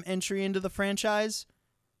entry into the franchise,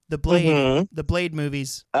 The Blade, Mhm. the Blade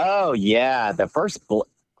movies. Oh yeah, the first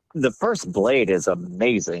Blade is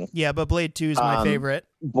amazing. Yeah, but Blade 2 is my favorite.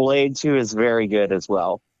 Blade 2 is very good as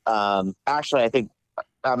well. Actually, I think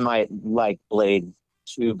I might like Blade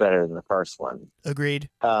 2 better than the first one. Agreed.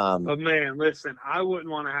 But man, listen, I wouldn't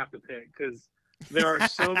want to have to pick because there are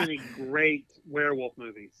so many great werewolf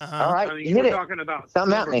movies. All right, I mean, hit you're it. talking about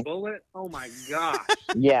Come at Silver me. Bullet. Oh my gosh,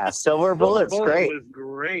 Yeah, Silver Bullet's Bullet great. was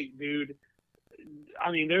great, dude.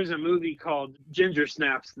 I mean, there's a movie called Ginger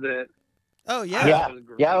Snaps that. Oh, I yeah. thought was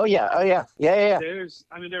great. Yeah, oh yeah.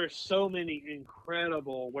 There are so many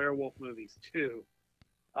incredible werewolf movies too.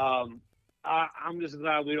 I'm just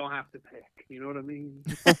glad we don't have to pick. You know what I mean?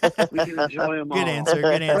 We can enjoy them all. Good answer.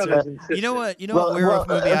 Good answer. Brothers and You know sisters. what? Well, Werewolf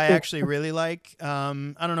well, movie I actually really like. I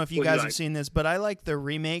don't know if you What do you guys like? have seen this, but I like the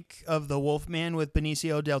remake of The Wolfman with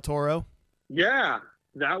Benicio del Toro. Yeah,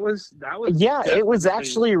 that was. Yeah, it was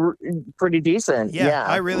definitely- actually pretty decent. Yeah,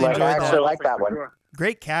 I really like, enjoyed I that. actually like that For one. sure.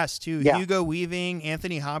 Great cast too. Yeah. Hugo Weaving,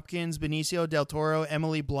 Anthony Hopkins, Benicio del Toro,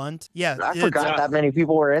 Emily Blunt. Yeah, I forgot that many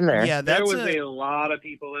people were in there. Yeah, There that's was a lot of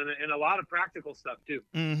people in it and a lot of practical stuff too.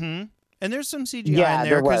 Mm-hmm. And there's some CGI Yeah, in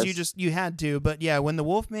there there because was. you had to. But yeah, when the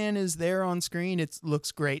Wolfman is there on screen, it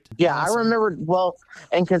looks great. Yeah, Awesome. I remember. Well,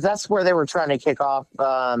 and because that's where they were trying to kick off.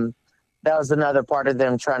 That was another part of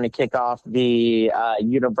them trying to kick off the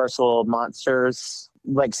Universal Monsters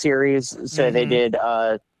like series. So they Mhm. did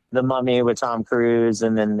the Mummy with Tom Cruise,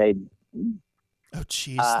 and then they. Oh,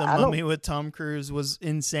 jeez, I the don't- Mummy with Tom Cruise was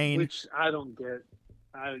insane. Which I don't get.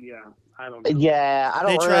 I don't know. Yeah, I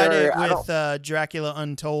don't. They tried remember- it I don't- with Dracula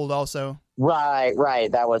Untold also.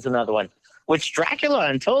 Right. That was another one. Which Dracula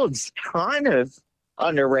Untold's kind of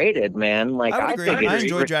underrated, man. Like I would agree. think I it's-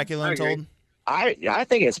 enjoy Dracula I agree. Untold. I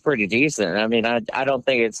think it's pretty decent. I mean, I don't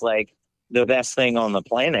think it's like the best thing on the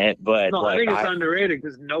planet, but No, I like think it's underrated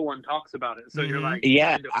because no one talks about it. So you're Mhm. like,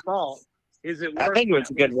 Yeah. by default, is it? I worth think it was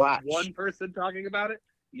at a good least watch. One person talking about it.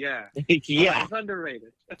 Yeah. yeah, It's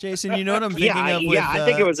underrated. Jason, you know what I'm thinking of with I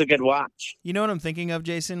think it was a good watch. you know what I'm thinking of,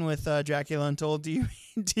 Jason, with Dracula Untold. Do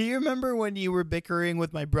you remember when you were bickering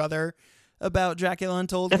with my brother about Dracula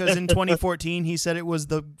Untold? Because in 2014 he said it was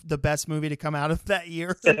the best movie to come out of that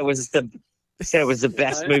year. Said it was the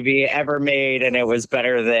best What? movie ever made, and it was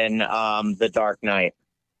better than The Dark Knight.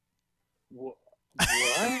 What?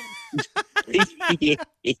 yeah.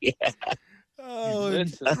 Oh,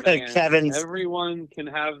 Listen, man, Kevin's- everyone can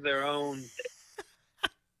have their own.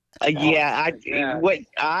 Yeah, Yeah.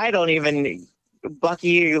 I don't even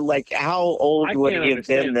Bucky. Like, how old I would can't he have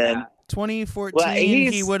been understand then? that. 2014 Well, he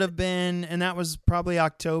he's- would have been, and that was probably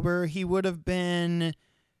October. He would have been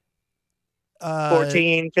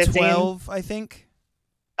 14, 15? 12, I think.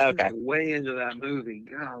 Okay. Way into that movie.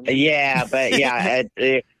 Golly. Yeah, but yeah,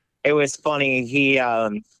 it was funny. He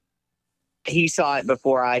saw it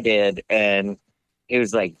before I did, and he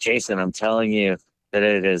was like, "Jason, I'm telling you that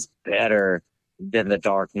it is better than The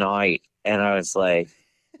Dark Knight." And I was like,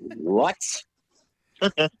 "What?"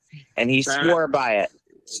 And he swore by it.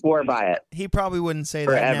 Swore by it. He probably wouldn't say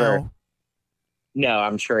that Forever. now. No,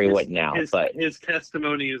 I'm sure he wouldn't now, but His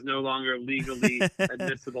testimony is no longer legally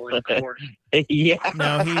admissible in court. yeah.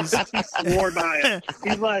 No, he's He swore by it.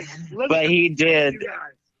 He's like, "Let But me he you did.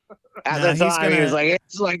 guys." At No, the he's time, he gonna- was like,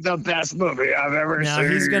 "It's like the best movie I've ever no,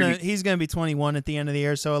 seen." he's gonna be 21 at the end of the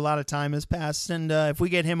year, so a lot of time has passed. And if we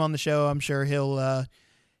get him on the show, I'm sure he'll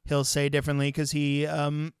say differently because he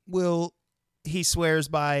swears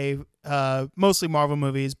by mostly Marvel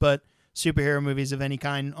movies, but superhero movies of any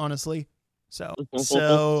kind, honestly.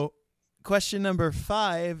 So question number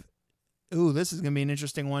 5. Ooh, this is gonna be an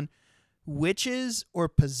interesting one. Witches or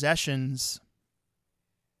possessions?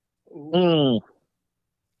 Mm,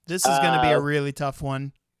 This is gonna be a Uh, really tough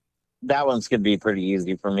one. that one's gonna be pretty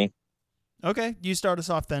easy for me. Okay, you start us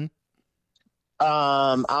off then.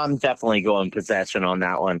 I'm definitely going possession on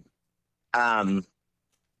that one.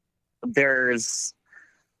 There's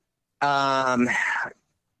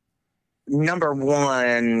number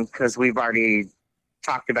one, because we've already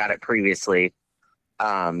talked about it previously.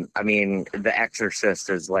 I mean, The Exorcist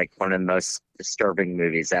is like one of the most disturbing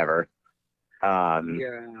movies ever.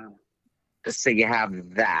 Yeah. So you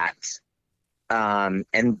have that. And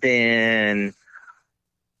then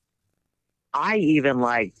I even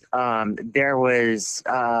liked it was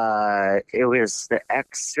The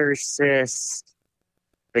Exorcist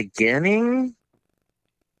beginning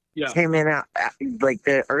Yeah. came in out like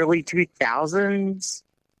the early 2000s,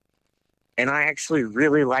 and I actually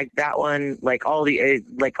really liked that one. Like all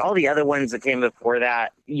the other ones that came before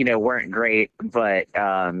that, weren't great, but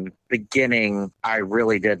beginning I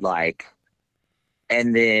really did like.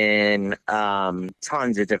 And then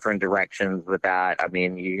tons of different directions with that. I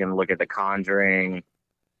mean, you can look at The Conjuring.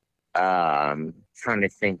 Trying to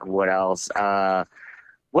think what else. There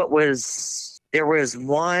was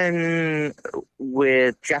one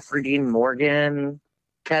with Jeffrey Dean Morgan.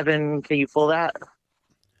 Kevin, can you pull that?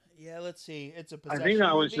 Yeah, let's see. It's a I possession think that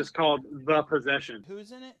movie? was just called The Possession.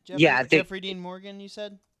 Who's in it? Yeah, I think- Jeffrey Dean Morgan, you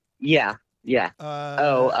said? Yeah.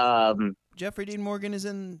 Jeffrey Dean Morgan is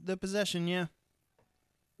in The Possession, yeah.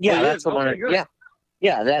 Yeah, Oh, that's the one. okay, good.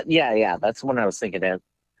 Yeah, that's the one I was thinking of.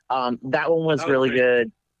 That one was That was really great.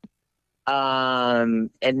 good. And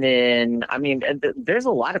then, I mean, there's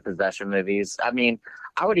a lot of possession movies. I mean,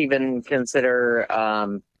 I would even consider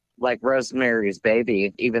like Rosemary's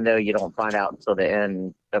Baby, even though you don't find out until the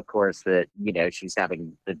end, of course, that she's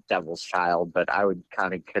having the devil's child. But I would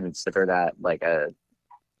kind of consider that like a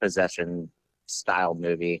possession style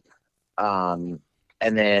movie. And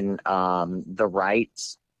then The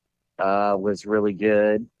Right was really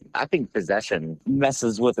good. I think Possession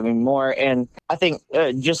messes with me more, and I think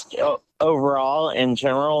just overall in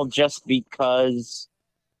general, just because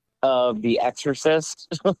of The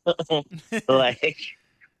Exorcist, like,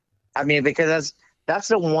 I mean, because that's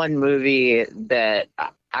the one movie that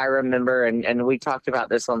I remember, and we talked about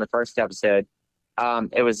this on the first episode.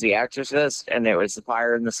 It was The Exorcist, and it was The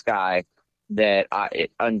Fire in the Sky that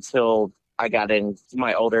until I got into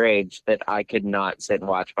my older age that I could not sit and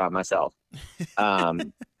watch by myself.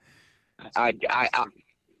 I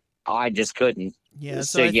just couldn't. Yeah,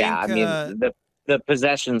 So I yeah, think, I mean the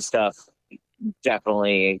possession stuff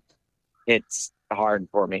definitely hits hard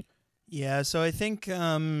for me. yeah, so I think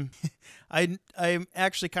I'm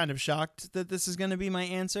actually kind of shocked that this is going to be my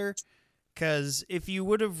answer, because if you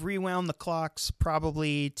would have rewound the clocks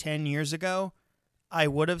probably 10 years ago, I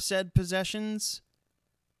would have said Possessions.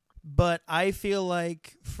 But I feel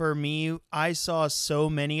like for me, I saw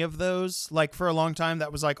so many of those. Like for a long time,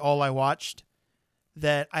 that was like all I watched,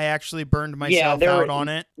 that I actually burned myself out on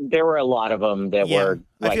it. There were a lot of them that were.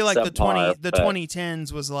 I feel like subpar, the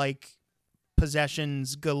 2010s was like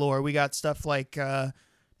Possessions galore. We got stuff like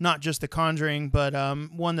not just The Conjuring, but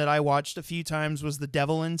one that I watched a few times was The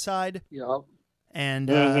Devil Inside. Yep. And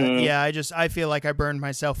Mhm. I feel like I burned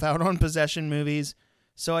myself out on possession movies.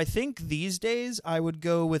 So I think these days I would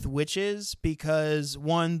go with Witches, because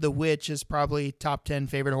one, The Witch is probably top 10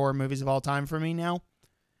 favorite horror movies of all time for me now.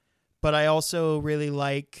 But I also really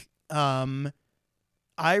like, I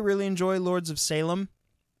really enjoy Lords of Salem.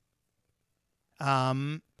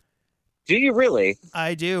 Do you really?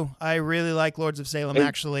 I do. I really like Lords of Salem,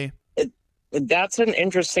 actually. That's an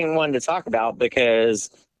interesting one to talk about because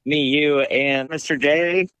me, you, and Mr.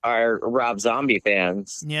 J are Rob Zombie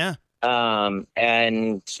fans. Yeah.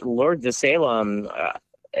 And Lord of Salem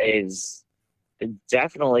is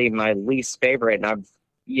definitely my least favorite, and I've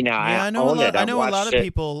I know own it. I know a lot of it.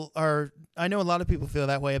 people feel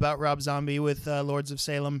that way about Rob Zombie with Lords of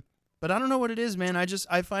Salem, but I don't know what it is, man.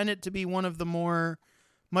 I find it to be one of the more,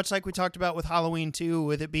 much like we talked about with Halloween 2,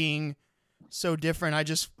 with it being so different.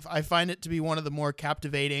 I find it to be one of the more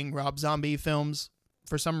captivating Rob Zombie films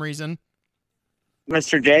for some reason.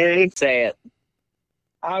 Mr. J, say it.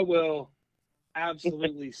 I will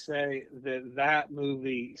absolutely say that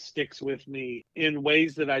movie sticks with me in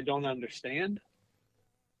ways that I don't understand.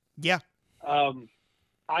 Yeah.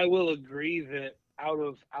 I will agree that out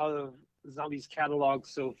of Zombie's catalog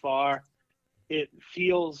so far, it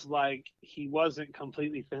feels like he wasn't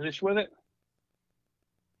completely finished with it.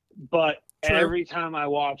 But True. every time I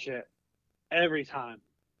watch it,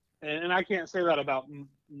 and I can't say that about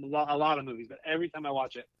a lot of movies, but every time I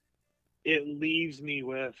watch it, it leaves me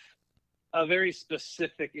with a very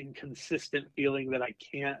specific and consistent feeling that I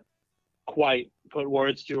can't quite put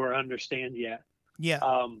words to or understand yet. Yeah.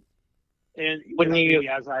 And When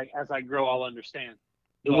as I grow, I'll understand.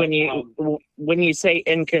 But, when you say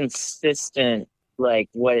inconsistent, like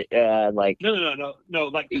what? Like no,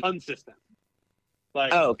 like consistent.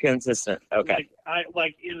 Like consistent. Okay.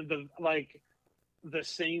 Like the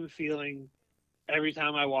same feeling every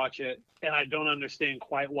time I watch it, and I don't understand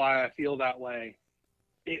quite why I feel that way.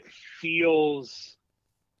 It feels,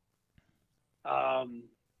 I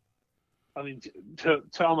mean, to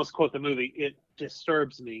almost quote the movie, it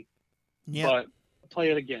disturbs me. Yeah. But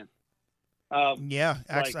play it again. Yeah,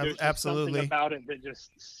 there's just absolutely. something about it that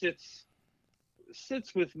just sits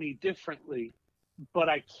with me differently, but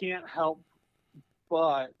I can't help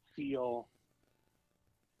but feel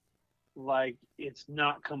like it's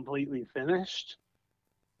not completely finished.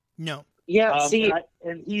 No. Yeah. See,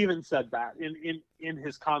 and he even said that in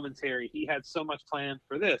his commentary, he had so much planned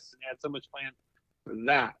for this and he had so much planned for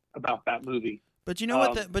that about that movie. But you know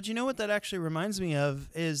what that actually reminds me of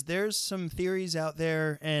is there's some theories out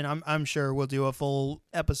there, and I'm sure we'll do a full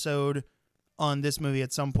episode on this movie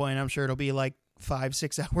at some point. I'm sure it'll be like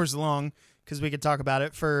 5-6 hours long because we could talk about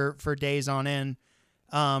it for days on end.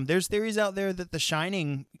 There's theories out there that The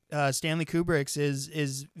Shining, Stanley Kubrick's,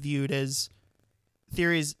 is viewed as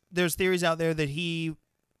theories. There's theories out there that he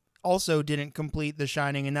also didn't complete The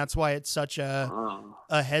Shining, and that's why it's such a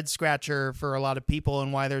head scratcher for a lot of people,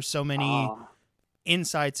 and why there's so many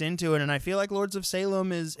insights into it. And I feel like Lords of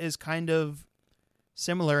Salem is kind of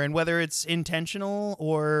similar, and whether it's intentional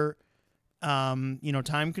or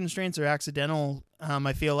time constraints or accidental,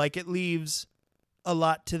 I feel like it leaves a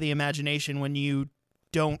lot to the imagination when you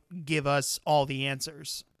don't give us all the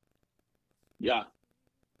answers. Yeah.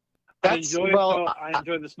 I enjoyed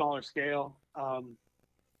the smaller scale.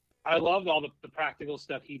 I loved all the practical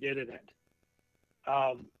stuff he did in it.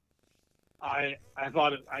 I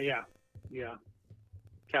thought it, yeah.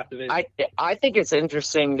 Captivating. I think it's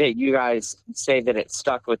interesting that you guys say that it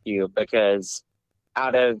stuck with you, because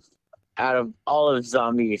out of all of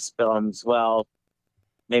Zombie's films, well,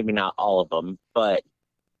 maybe not all of them, but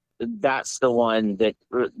that's the one that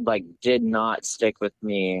like did not stick with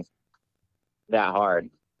me that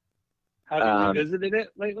hard. Have you revisited it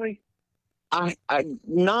lately? I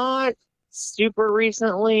not super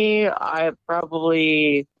recently. I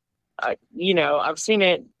probably, I've seen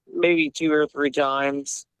it maybe 2 or 3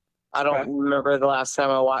 times. I don't remember the last time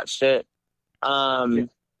I watched it. But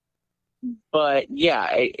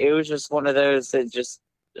yeah, it was just one of those that just,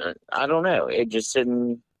 I don't know. It just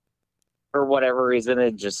didn't, for whatever reason,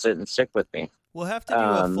 it just didn't stick with me. We'll have to do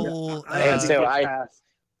a full. And so I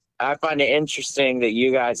find it interesting that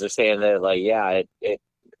you guys are saying that, like, yeah, it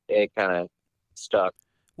kind of stuck.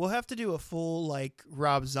 We'll have to do a full like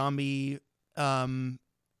Rob Zombie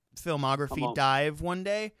filmography dive one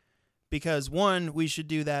day, because one, we should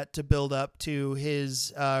do that to build up to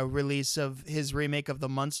his release of his remake of The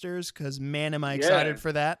Munsters, because man, am I excited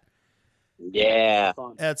for that. Yeah,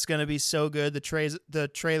 that's gonna be so good. The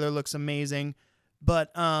trailer looks amazing.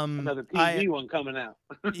 But another PG one coming out.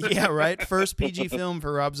 Yeah, right. First PG film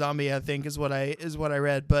for Rob Zombie, I think, is what I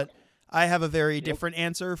read. But I have a very different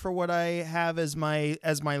answer for what I have as my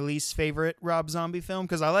least favorite Rob Zombie film,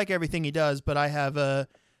 because I like everything he does, but I have a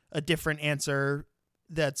different answer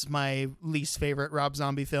that's my least favorite Rob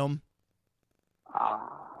Zombie film.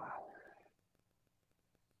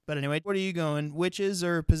 But anyway, what are you going? Witches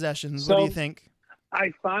or Possessions? What do you think?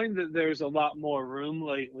 I find that there's a lot more room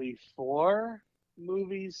lately for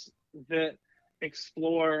movies that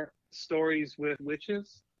explore stories with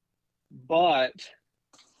witches, but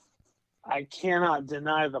I cannot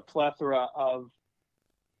deny the plethora of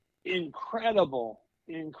incredible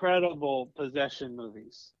possession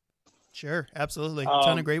movies. Sure, absolutely. A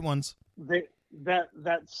ton of great ones. They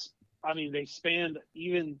spanned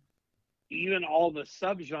even all the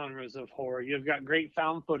subgenres of horror. You've got great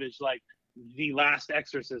found footage like The Last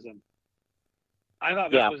Exorcism. I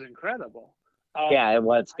thought that was incredible. Yeah, it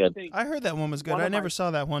was good. I heard that one was good. I never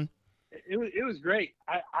saw that one. It was great.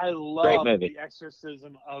 I love The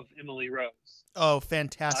Exorcism of Emily Rose. Oh,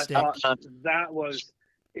 fantastic. That was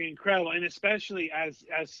incredible. And especially as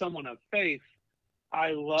someone of faith,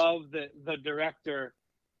 I love that the director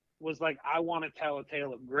was like, I want to tell a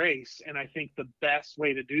tale of grace. And I think the best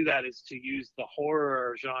way to do that is to use the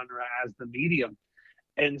horror genre as the medium.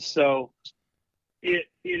 And so it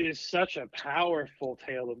is such a powerful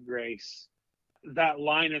tale of grace. That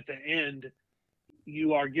line at the end,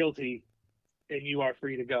 you are guilty and you are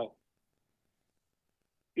free to go,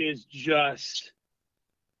 is just,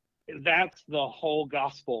 that's the whole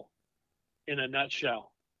gospel in a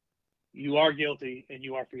nutshell. You are guilty and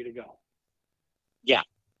you are free to go. Yeah.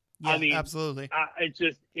 I mean, absolutely.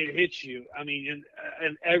 It hits you. I mean,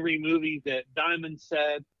 in every movie that Diamond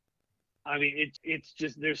said, I mean, it's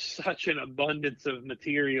just, there's such an abundance of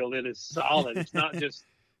material that is solid. It's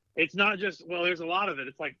not just, well, there's a lot of it.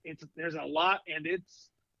 It's like, there's a lot and it's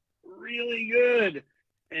really good.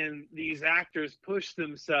 And these actors push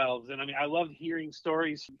themselves. And I mean, I loved hearing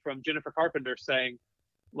stories from Jennifer Carpenter saying,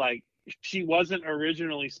 like, she wasn't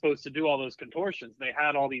originally supposed to do all those contortions. They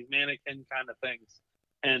had all these mannequin kind of things.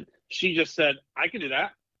 And she just said, I can do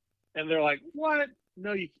that. And they're like, what?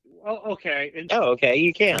 No, you, okay. And okay,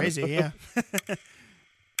 you can. Crazy, yeah.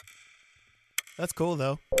 That's cool,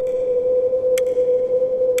 though.